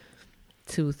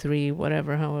 2, 3,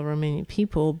 whatever, however many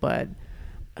people, but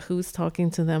who's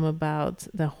talking to them about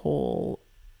the whole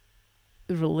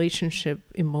relationship,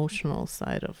 emotional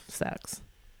side of sex?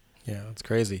 Yeah, it's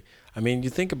crazy. I mean, you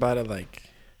think about it, like,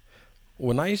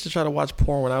 when I used to try to watch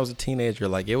porn when I was a teenager,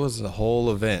 like, it was a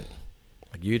whole event.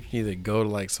 Like, you'd either go to,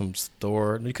 like, some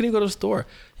store. You couldn't even go to a store.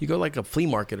 You go to, like, a flea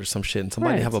market or some shit, and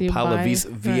somebody have a pile of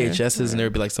VHSs, and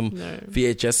there'd be, like, some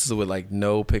VHSs with, like,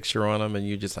 no picture on them, and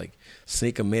you just, like,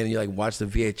 sneak them in, and you, like, watch the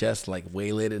VHS, like,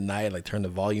 way late at night, like, turn the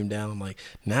volume down. Like,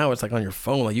 now it's, like, on your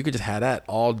phone. Like, you could just have that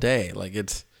all day. Like,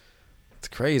 it's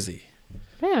crazy.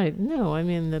 Yeah, no, I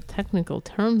mean, the technical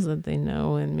terms that they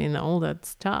know, I mean, all that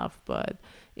stuff, but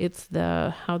it's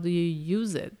how do you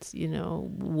use it?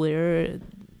 Where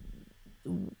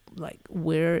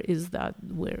is that?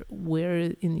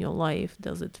 Where in your life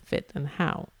does it fit, and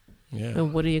how? Yeah.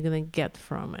 And what are you going to get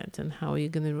from it, and how are you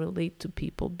going to relate to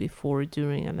people before,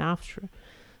 during, and after?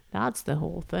 That's the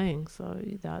whole thing. So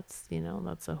that's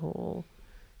a whole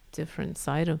different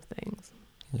side of things.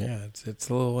 Yeah, it's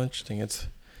a little interesting. It's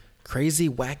crazy,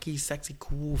 wacky, sexy,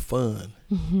 cool, fun.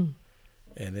 Mm-hmm.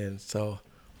 And then so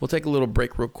we'll take a little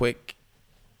break real quick,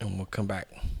 and we'll come back.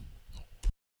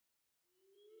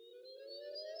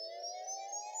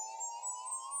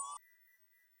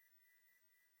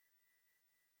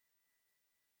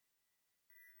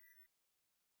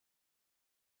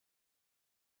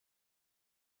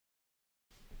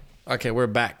 Okay, we're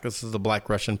back. This is the Black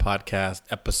Russian Podcast,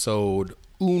 episode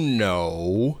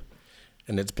uno,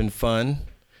 and it's been fun.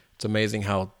 It's amazing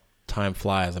how time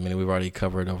flies. I mean, we've already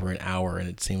covered over an hour, and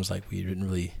it seems like we didn't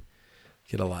really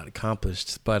get a lot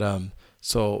accomplished. But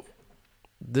so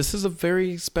this is a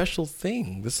very special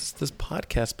thing. This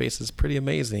podcast space is pretty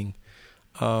amazing.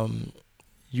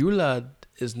 Yulia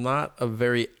is not a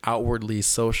very outwardly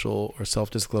social or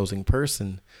self-disclosing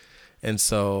person, and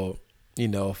so,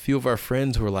 a few of our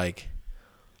friends were like,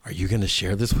 are you going to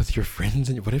share this with your friends?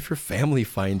 And what if your family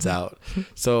finds out?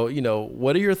 So,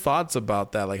 what are your thoughts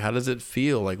about that? Like, how does it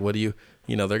feel? Like, what do you,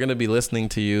 they're going to be listening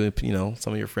to you,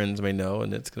 some of your friends may know,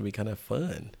 and it's going to be kind of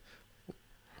fun.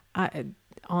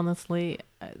 Honestly,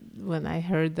 when I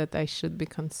heard that I should be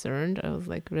concerned, I was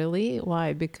like, really?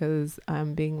 Why? Because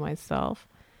I'm being myself.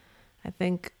 I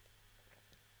think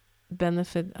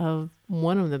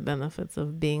one of the benefits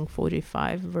of being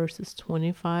 45 versus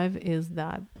 25 is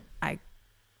that I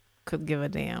could give a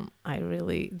damn.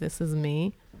 This is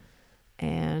me,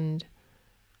 and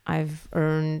I've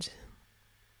earned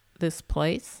this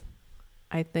place.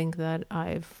 I think that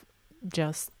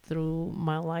through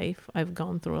my life, I've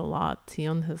gone through a lot.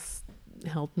 Tion has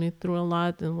helped me through a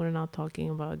lot, and we're not talking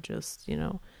about just,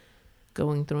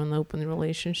 going through an open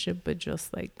relationship, but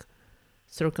just like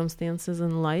circumstances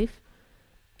in life.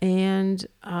 And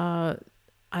I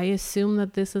assume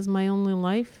that this is my only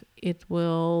life. It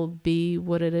will be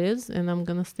what it is, and I'm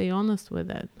going to stay honest with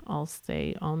it. I'll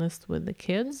stay honest with the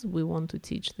kids. We want to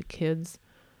teach the kids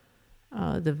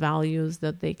the values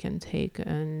that they can take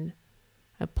and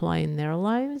apply in their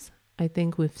lives. I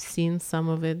think we've seen some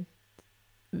of it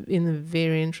in a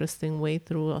very interesting way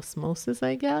through osmosis,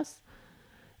 I guess.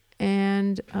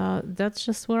 And that's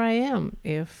just where I am.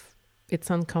 If it's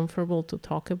uncomfortable to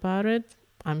talk about it,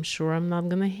 I'm sure I'm not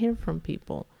going to hear from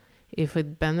people. If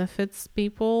it benefits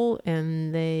people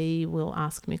and they will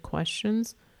ask me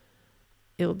questions,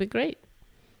 it'll be great.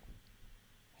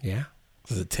 Yeah.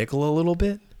 Does it tickle a little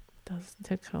bit? Does it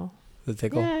tickle? Does it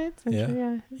tickle? Yeah, it's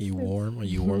yeah. Are you warm? Are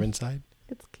you warm inside?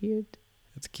 It's cute.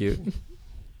 It's cute.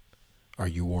 Are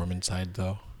you warm inside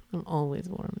though? I'm always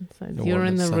warm inside. You're You're warm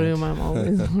in the inside. room, I'm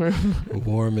always warm.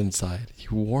 Warm inside.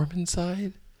 You warm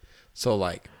inside? So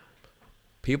like,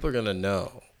 people are gonna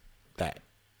know that.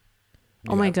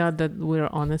 Oh my God, that we're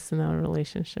honest in our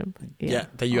relationship. Yeah,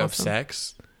 that you have awesome.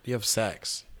 sex. You have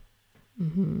sex.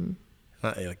 Mm-hmm.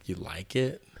 Not like you like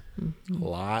it a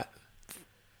lot,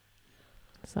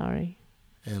 Sorry.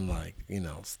 and like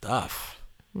stuff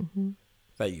Mm-hmm.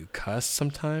 that you cuss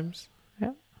sometimes.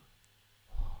 Yeah.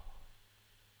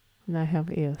 And I have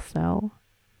ESL.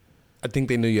 I think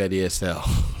they knew you had ESL.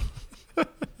 I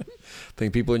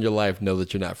think people in your life know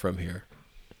that you're not from here.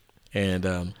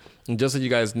 And just so you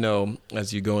guys know,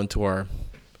 as you go into our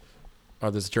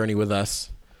this journey with us,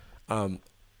 I'm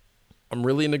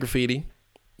really into graffiti.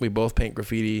 We both paint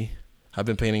graffiti. I've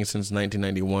been painting since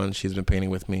 1991. She's been painting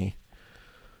with me,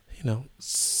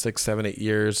 6, 7, 8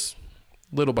 years,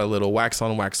 little by little, wax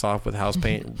on, wax off with house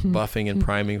paint, buffing and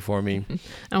priming for me.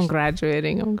 I'm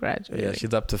graduating. Yeah,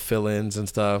 she's up to fill-ins and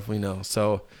stuff,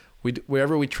 So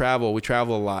wherever we travel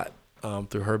a lot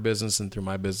through her business and through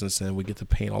my business, and we get to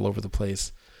paint all over the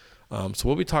place. So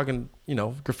we'll be talking,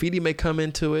 graffiti may come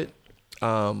into it.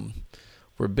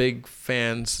 We're big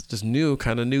fans, just new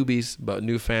kind of newbies, but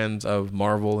new fans of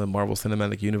Marvel and Marvel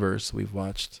Cinematic Universe. We've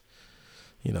watched,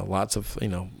 lots of,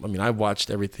 I've watched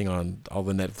everything on all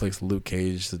the Netflix, Luke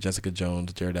Cage, the Jessica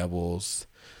Jones, Daredevils,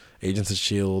 Agents of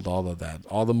S.H.I.E.L.D., all of that,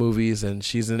 all the movies, and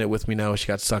she's in it with me now. She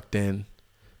got sucked in.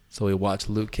 So we watched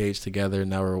Luke Cage together,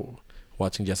 and now we're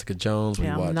watching Jessica Jones.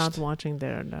 Yeah, I'm not watching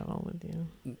Daredevil with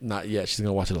you. Not yet. She's going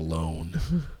to watch it alone.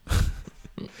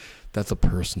 That's a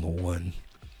personal one.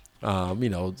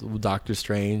 Doctor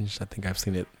Strange, I think I've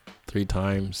seen it 3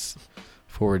 times.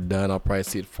 Before we're done, I'll probably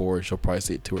see it 4. She'll probably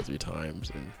see it 2 or 3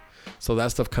 times. And so that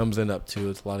stuff comes in up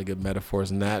too. It's a lot of good metaphors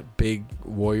in that. Big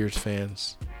Warriors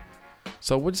fans.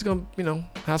 So we're just going to,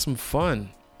 have some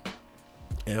fun.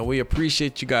 And we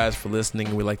appreciate you guys for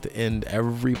listening. We like to end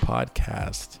every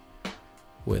podcast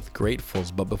with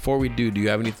gratefuls. But before we do you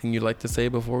have anything you'd like to say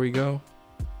before we go?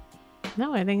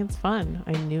 No, I think it's fun.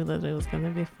 I knew that it was going to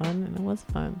be fun, and it was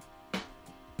fun.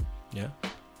 Yeah.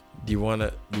 Do you want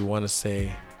to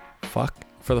say fuck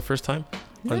for the first time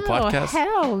on No, podcast?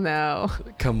 hell no.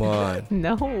 Come on.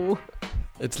 No.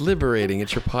 It's liberating.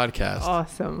 It's your podcast.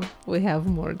 Awesome. We have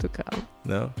more to come.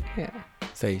 No? Yeah.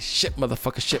 Say shit,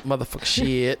 motherfucker,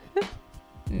 shit.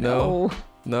 No.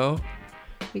 No?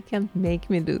 You can't make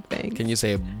me do things. Can you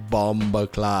say bomba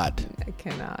clot? I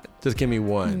cannot. Just give me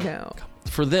one. No.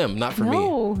 For them, not for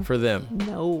No. me. For them.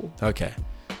 No. Okay.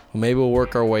 Well, maybe we'll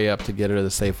work our way up to get her to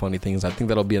say funny things. I think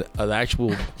that'll be an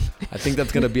actual... I think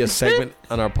that's going to be a segment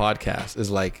on our podcast, is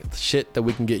like shit that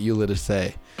we can get Yulia to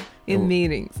say. In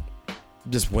meetings.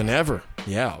 Just whenever.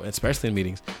 Yeah, especially in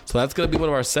meetings. So that's going to be one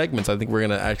of our segments. I think we're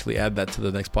going to actually add that to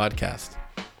the next podcast.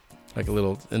 Like a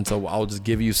little... And so I'll just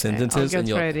give you sentences and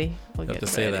you'll have to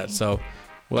say that. So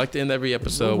we like to end every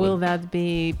episode. Will that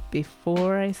be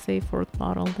before I say Fort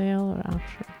Lauderdale or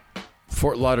after?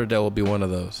 Fort Lauderdale will be one of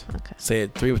those. Okay. Say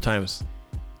it 3 times.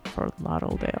 Fort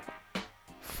Lauderdale.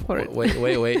 Fort.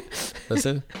 Wait.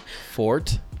 Listen.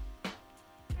 Fort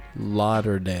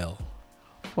Lauderdale.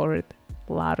 Fort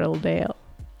Lauderdale.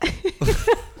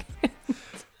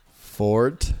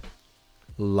 Fort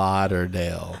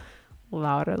Lauderdale.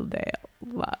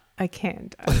 I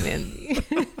can't. I mean,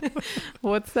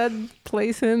 what's that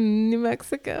place in New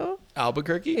Mexico?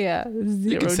 Albuquerque? Yeah, zero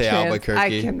You can say chance. Albuquerque.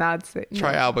 I cannot say.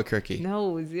 Try no. Albuquerque.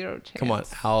 No, 0 chance. Come on,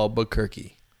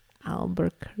 Albuquerque.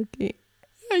 Albuquerque.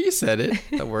 Yeah, you said it.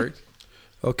 That worked.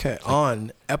 Okay,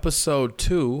 on episode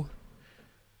 2,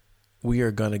 we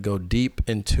are going to go deep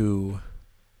into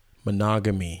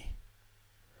monogamy.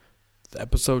 The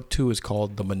episode 2 is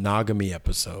called the monogamy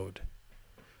episode.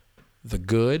 The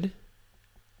good,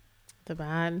 The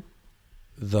bad.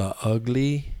 the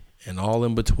ugly, and all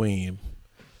in between.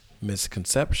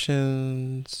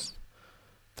 Misconceptions,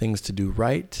 things to do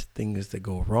right, things that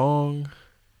go wrong,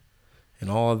 and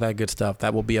all of that good stuff.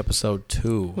 That will be episode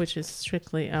 2. Which is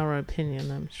strictly our opinion.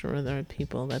 I'm sure there are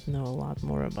people that know a lot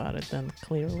more about it than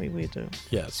clearly we do.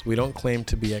 Yes, we don't claim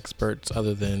to be experts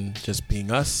other than just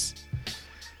being us.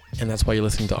 And that's why you're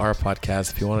listening to our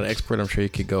podcast. If you want an expert, I'm sure you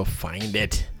could go find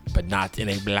it, but not in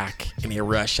a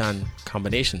Russian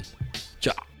combination.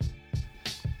 Ja.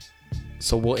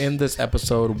 So we'll end this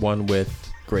episode 1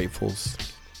 with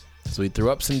gratefuls. So we through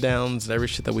ups and downs and every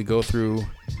shit that we go through.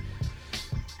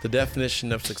 The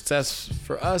definition of success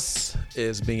for us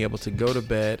is being able to go to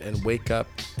bed and wake up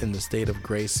in the state of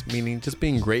grace, meaning just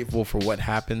being grateful for what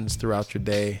happens throughout your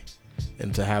day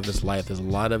and to have this life. There's a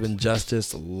lot of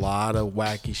injustice, a lot of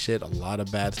wacky shit, a lot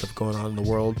of bad stuff going on in the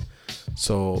world.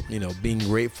 So, being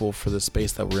grateful for the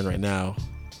space that we're in right now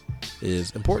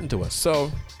is important to us.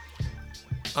 So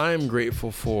I'm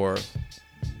grateful for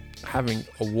having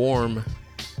a warm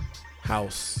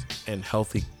house and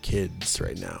healthy kids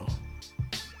right now.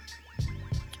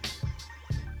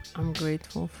 I'm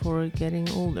grateful for getting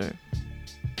older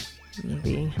and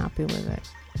being happy with it.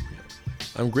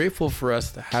 I'm grateful for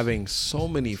us having so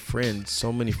many friends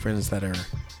that are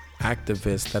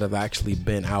activists that have actually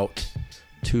been out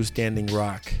to Standing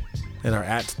Rock and are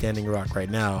at Standing Rock right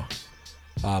now,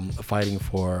 fighting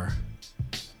for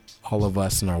all of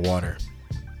us in our water.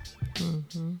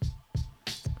 Mm-hmm.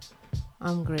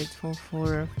 I'm grateful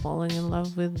for falling in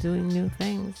love with doing new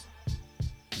things.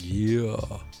 Yeah.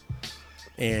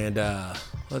 And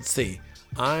let's see.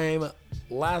 I'm,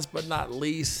 last but not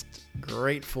least,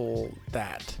 grateful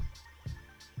that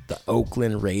the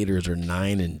Oakland Raiders are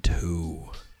 9-2.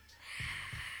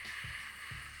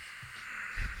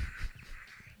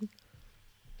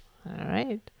 All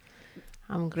right.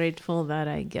 I'm grateful that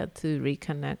I get to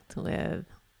reconnect with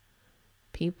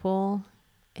people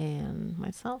and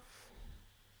myself.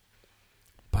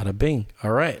 Bada bing.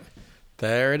 All right.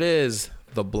 There it is.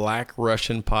 The Black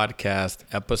Russian Podcast,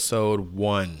 episode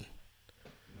 1.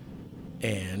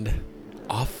 And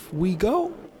off we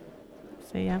go.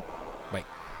 See ya. Bye.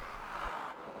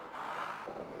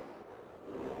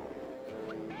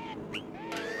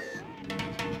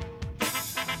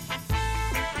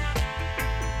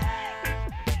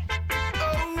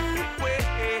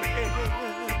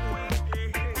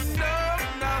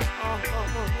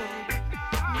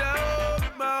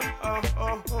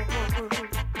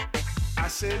 I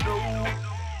say no,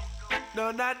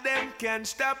 none of them can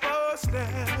stop us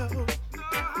now.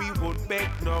 We won't beg,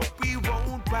 no, we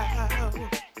won't bow.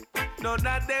 None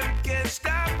of them can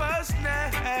stop us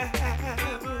now.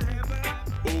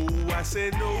 Oh, I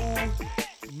say no,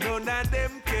 none of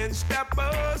them can stop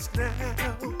us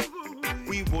now.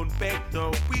 We won't beg,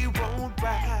 no, we won't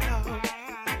bow.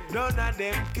 None of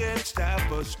them can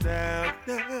stop us now.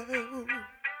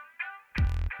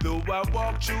 Though I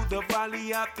walk through the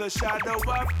valley of the shadow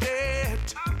of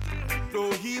death,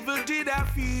 no evil did I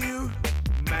fear.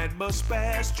 Man must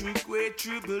pass through great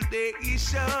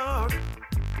tribulation,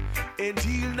 and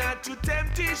heal not to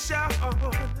temptation.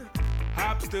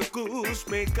 Obstacles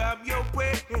may come your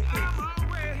way,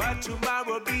 but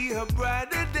tomorrow be a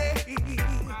brighter day.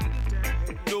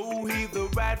 Know either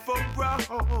right from wrong,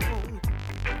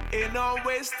 and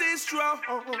always stay strong.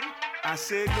 I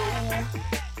say no,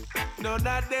 none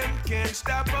of them can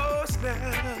stop us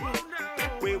now.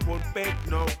 We won't beg,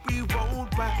 no, we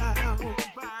won't bow.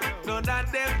 None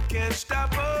of them can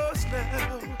stop us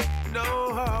now.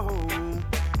 No,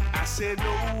 I say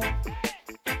no,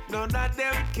 none of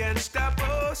them can stop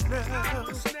us now.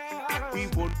 We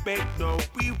won't beg, no,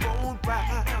 we won't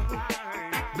bow.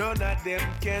 None of them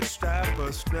can stop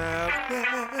us now.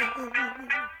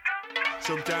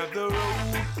 Sometimes the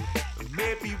road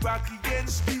may be rocky and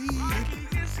steep,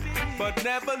 but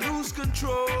never lose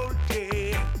control,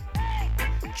 yeah.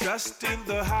 Trust in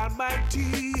the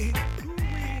Almighty,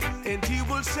 and He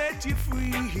will set you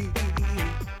free.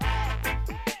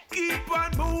 Keep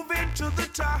on moving to the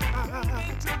top,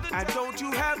 and don't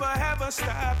you ever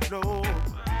stop, no.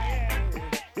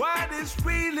 What is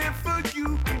really for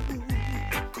you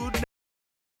could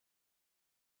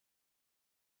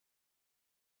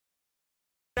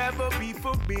never be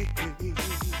for me.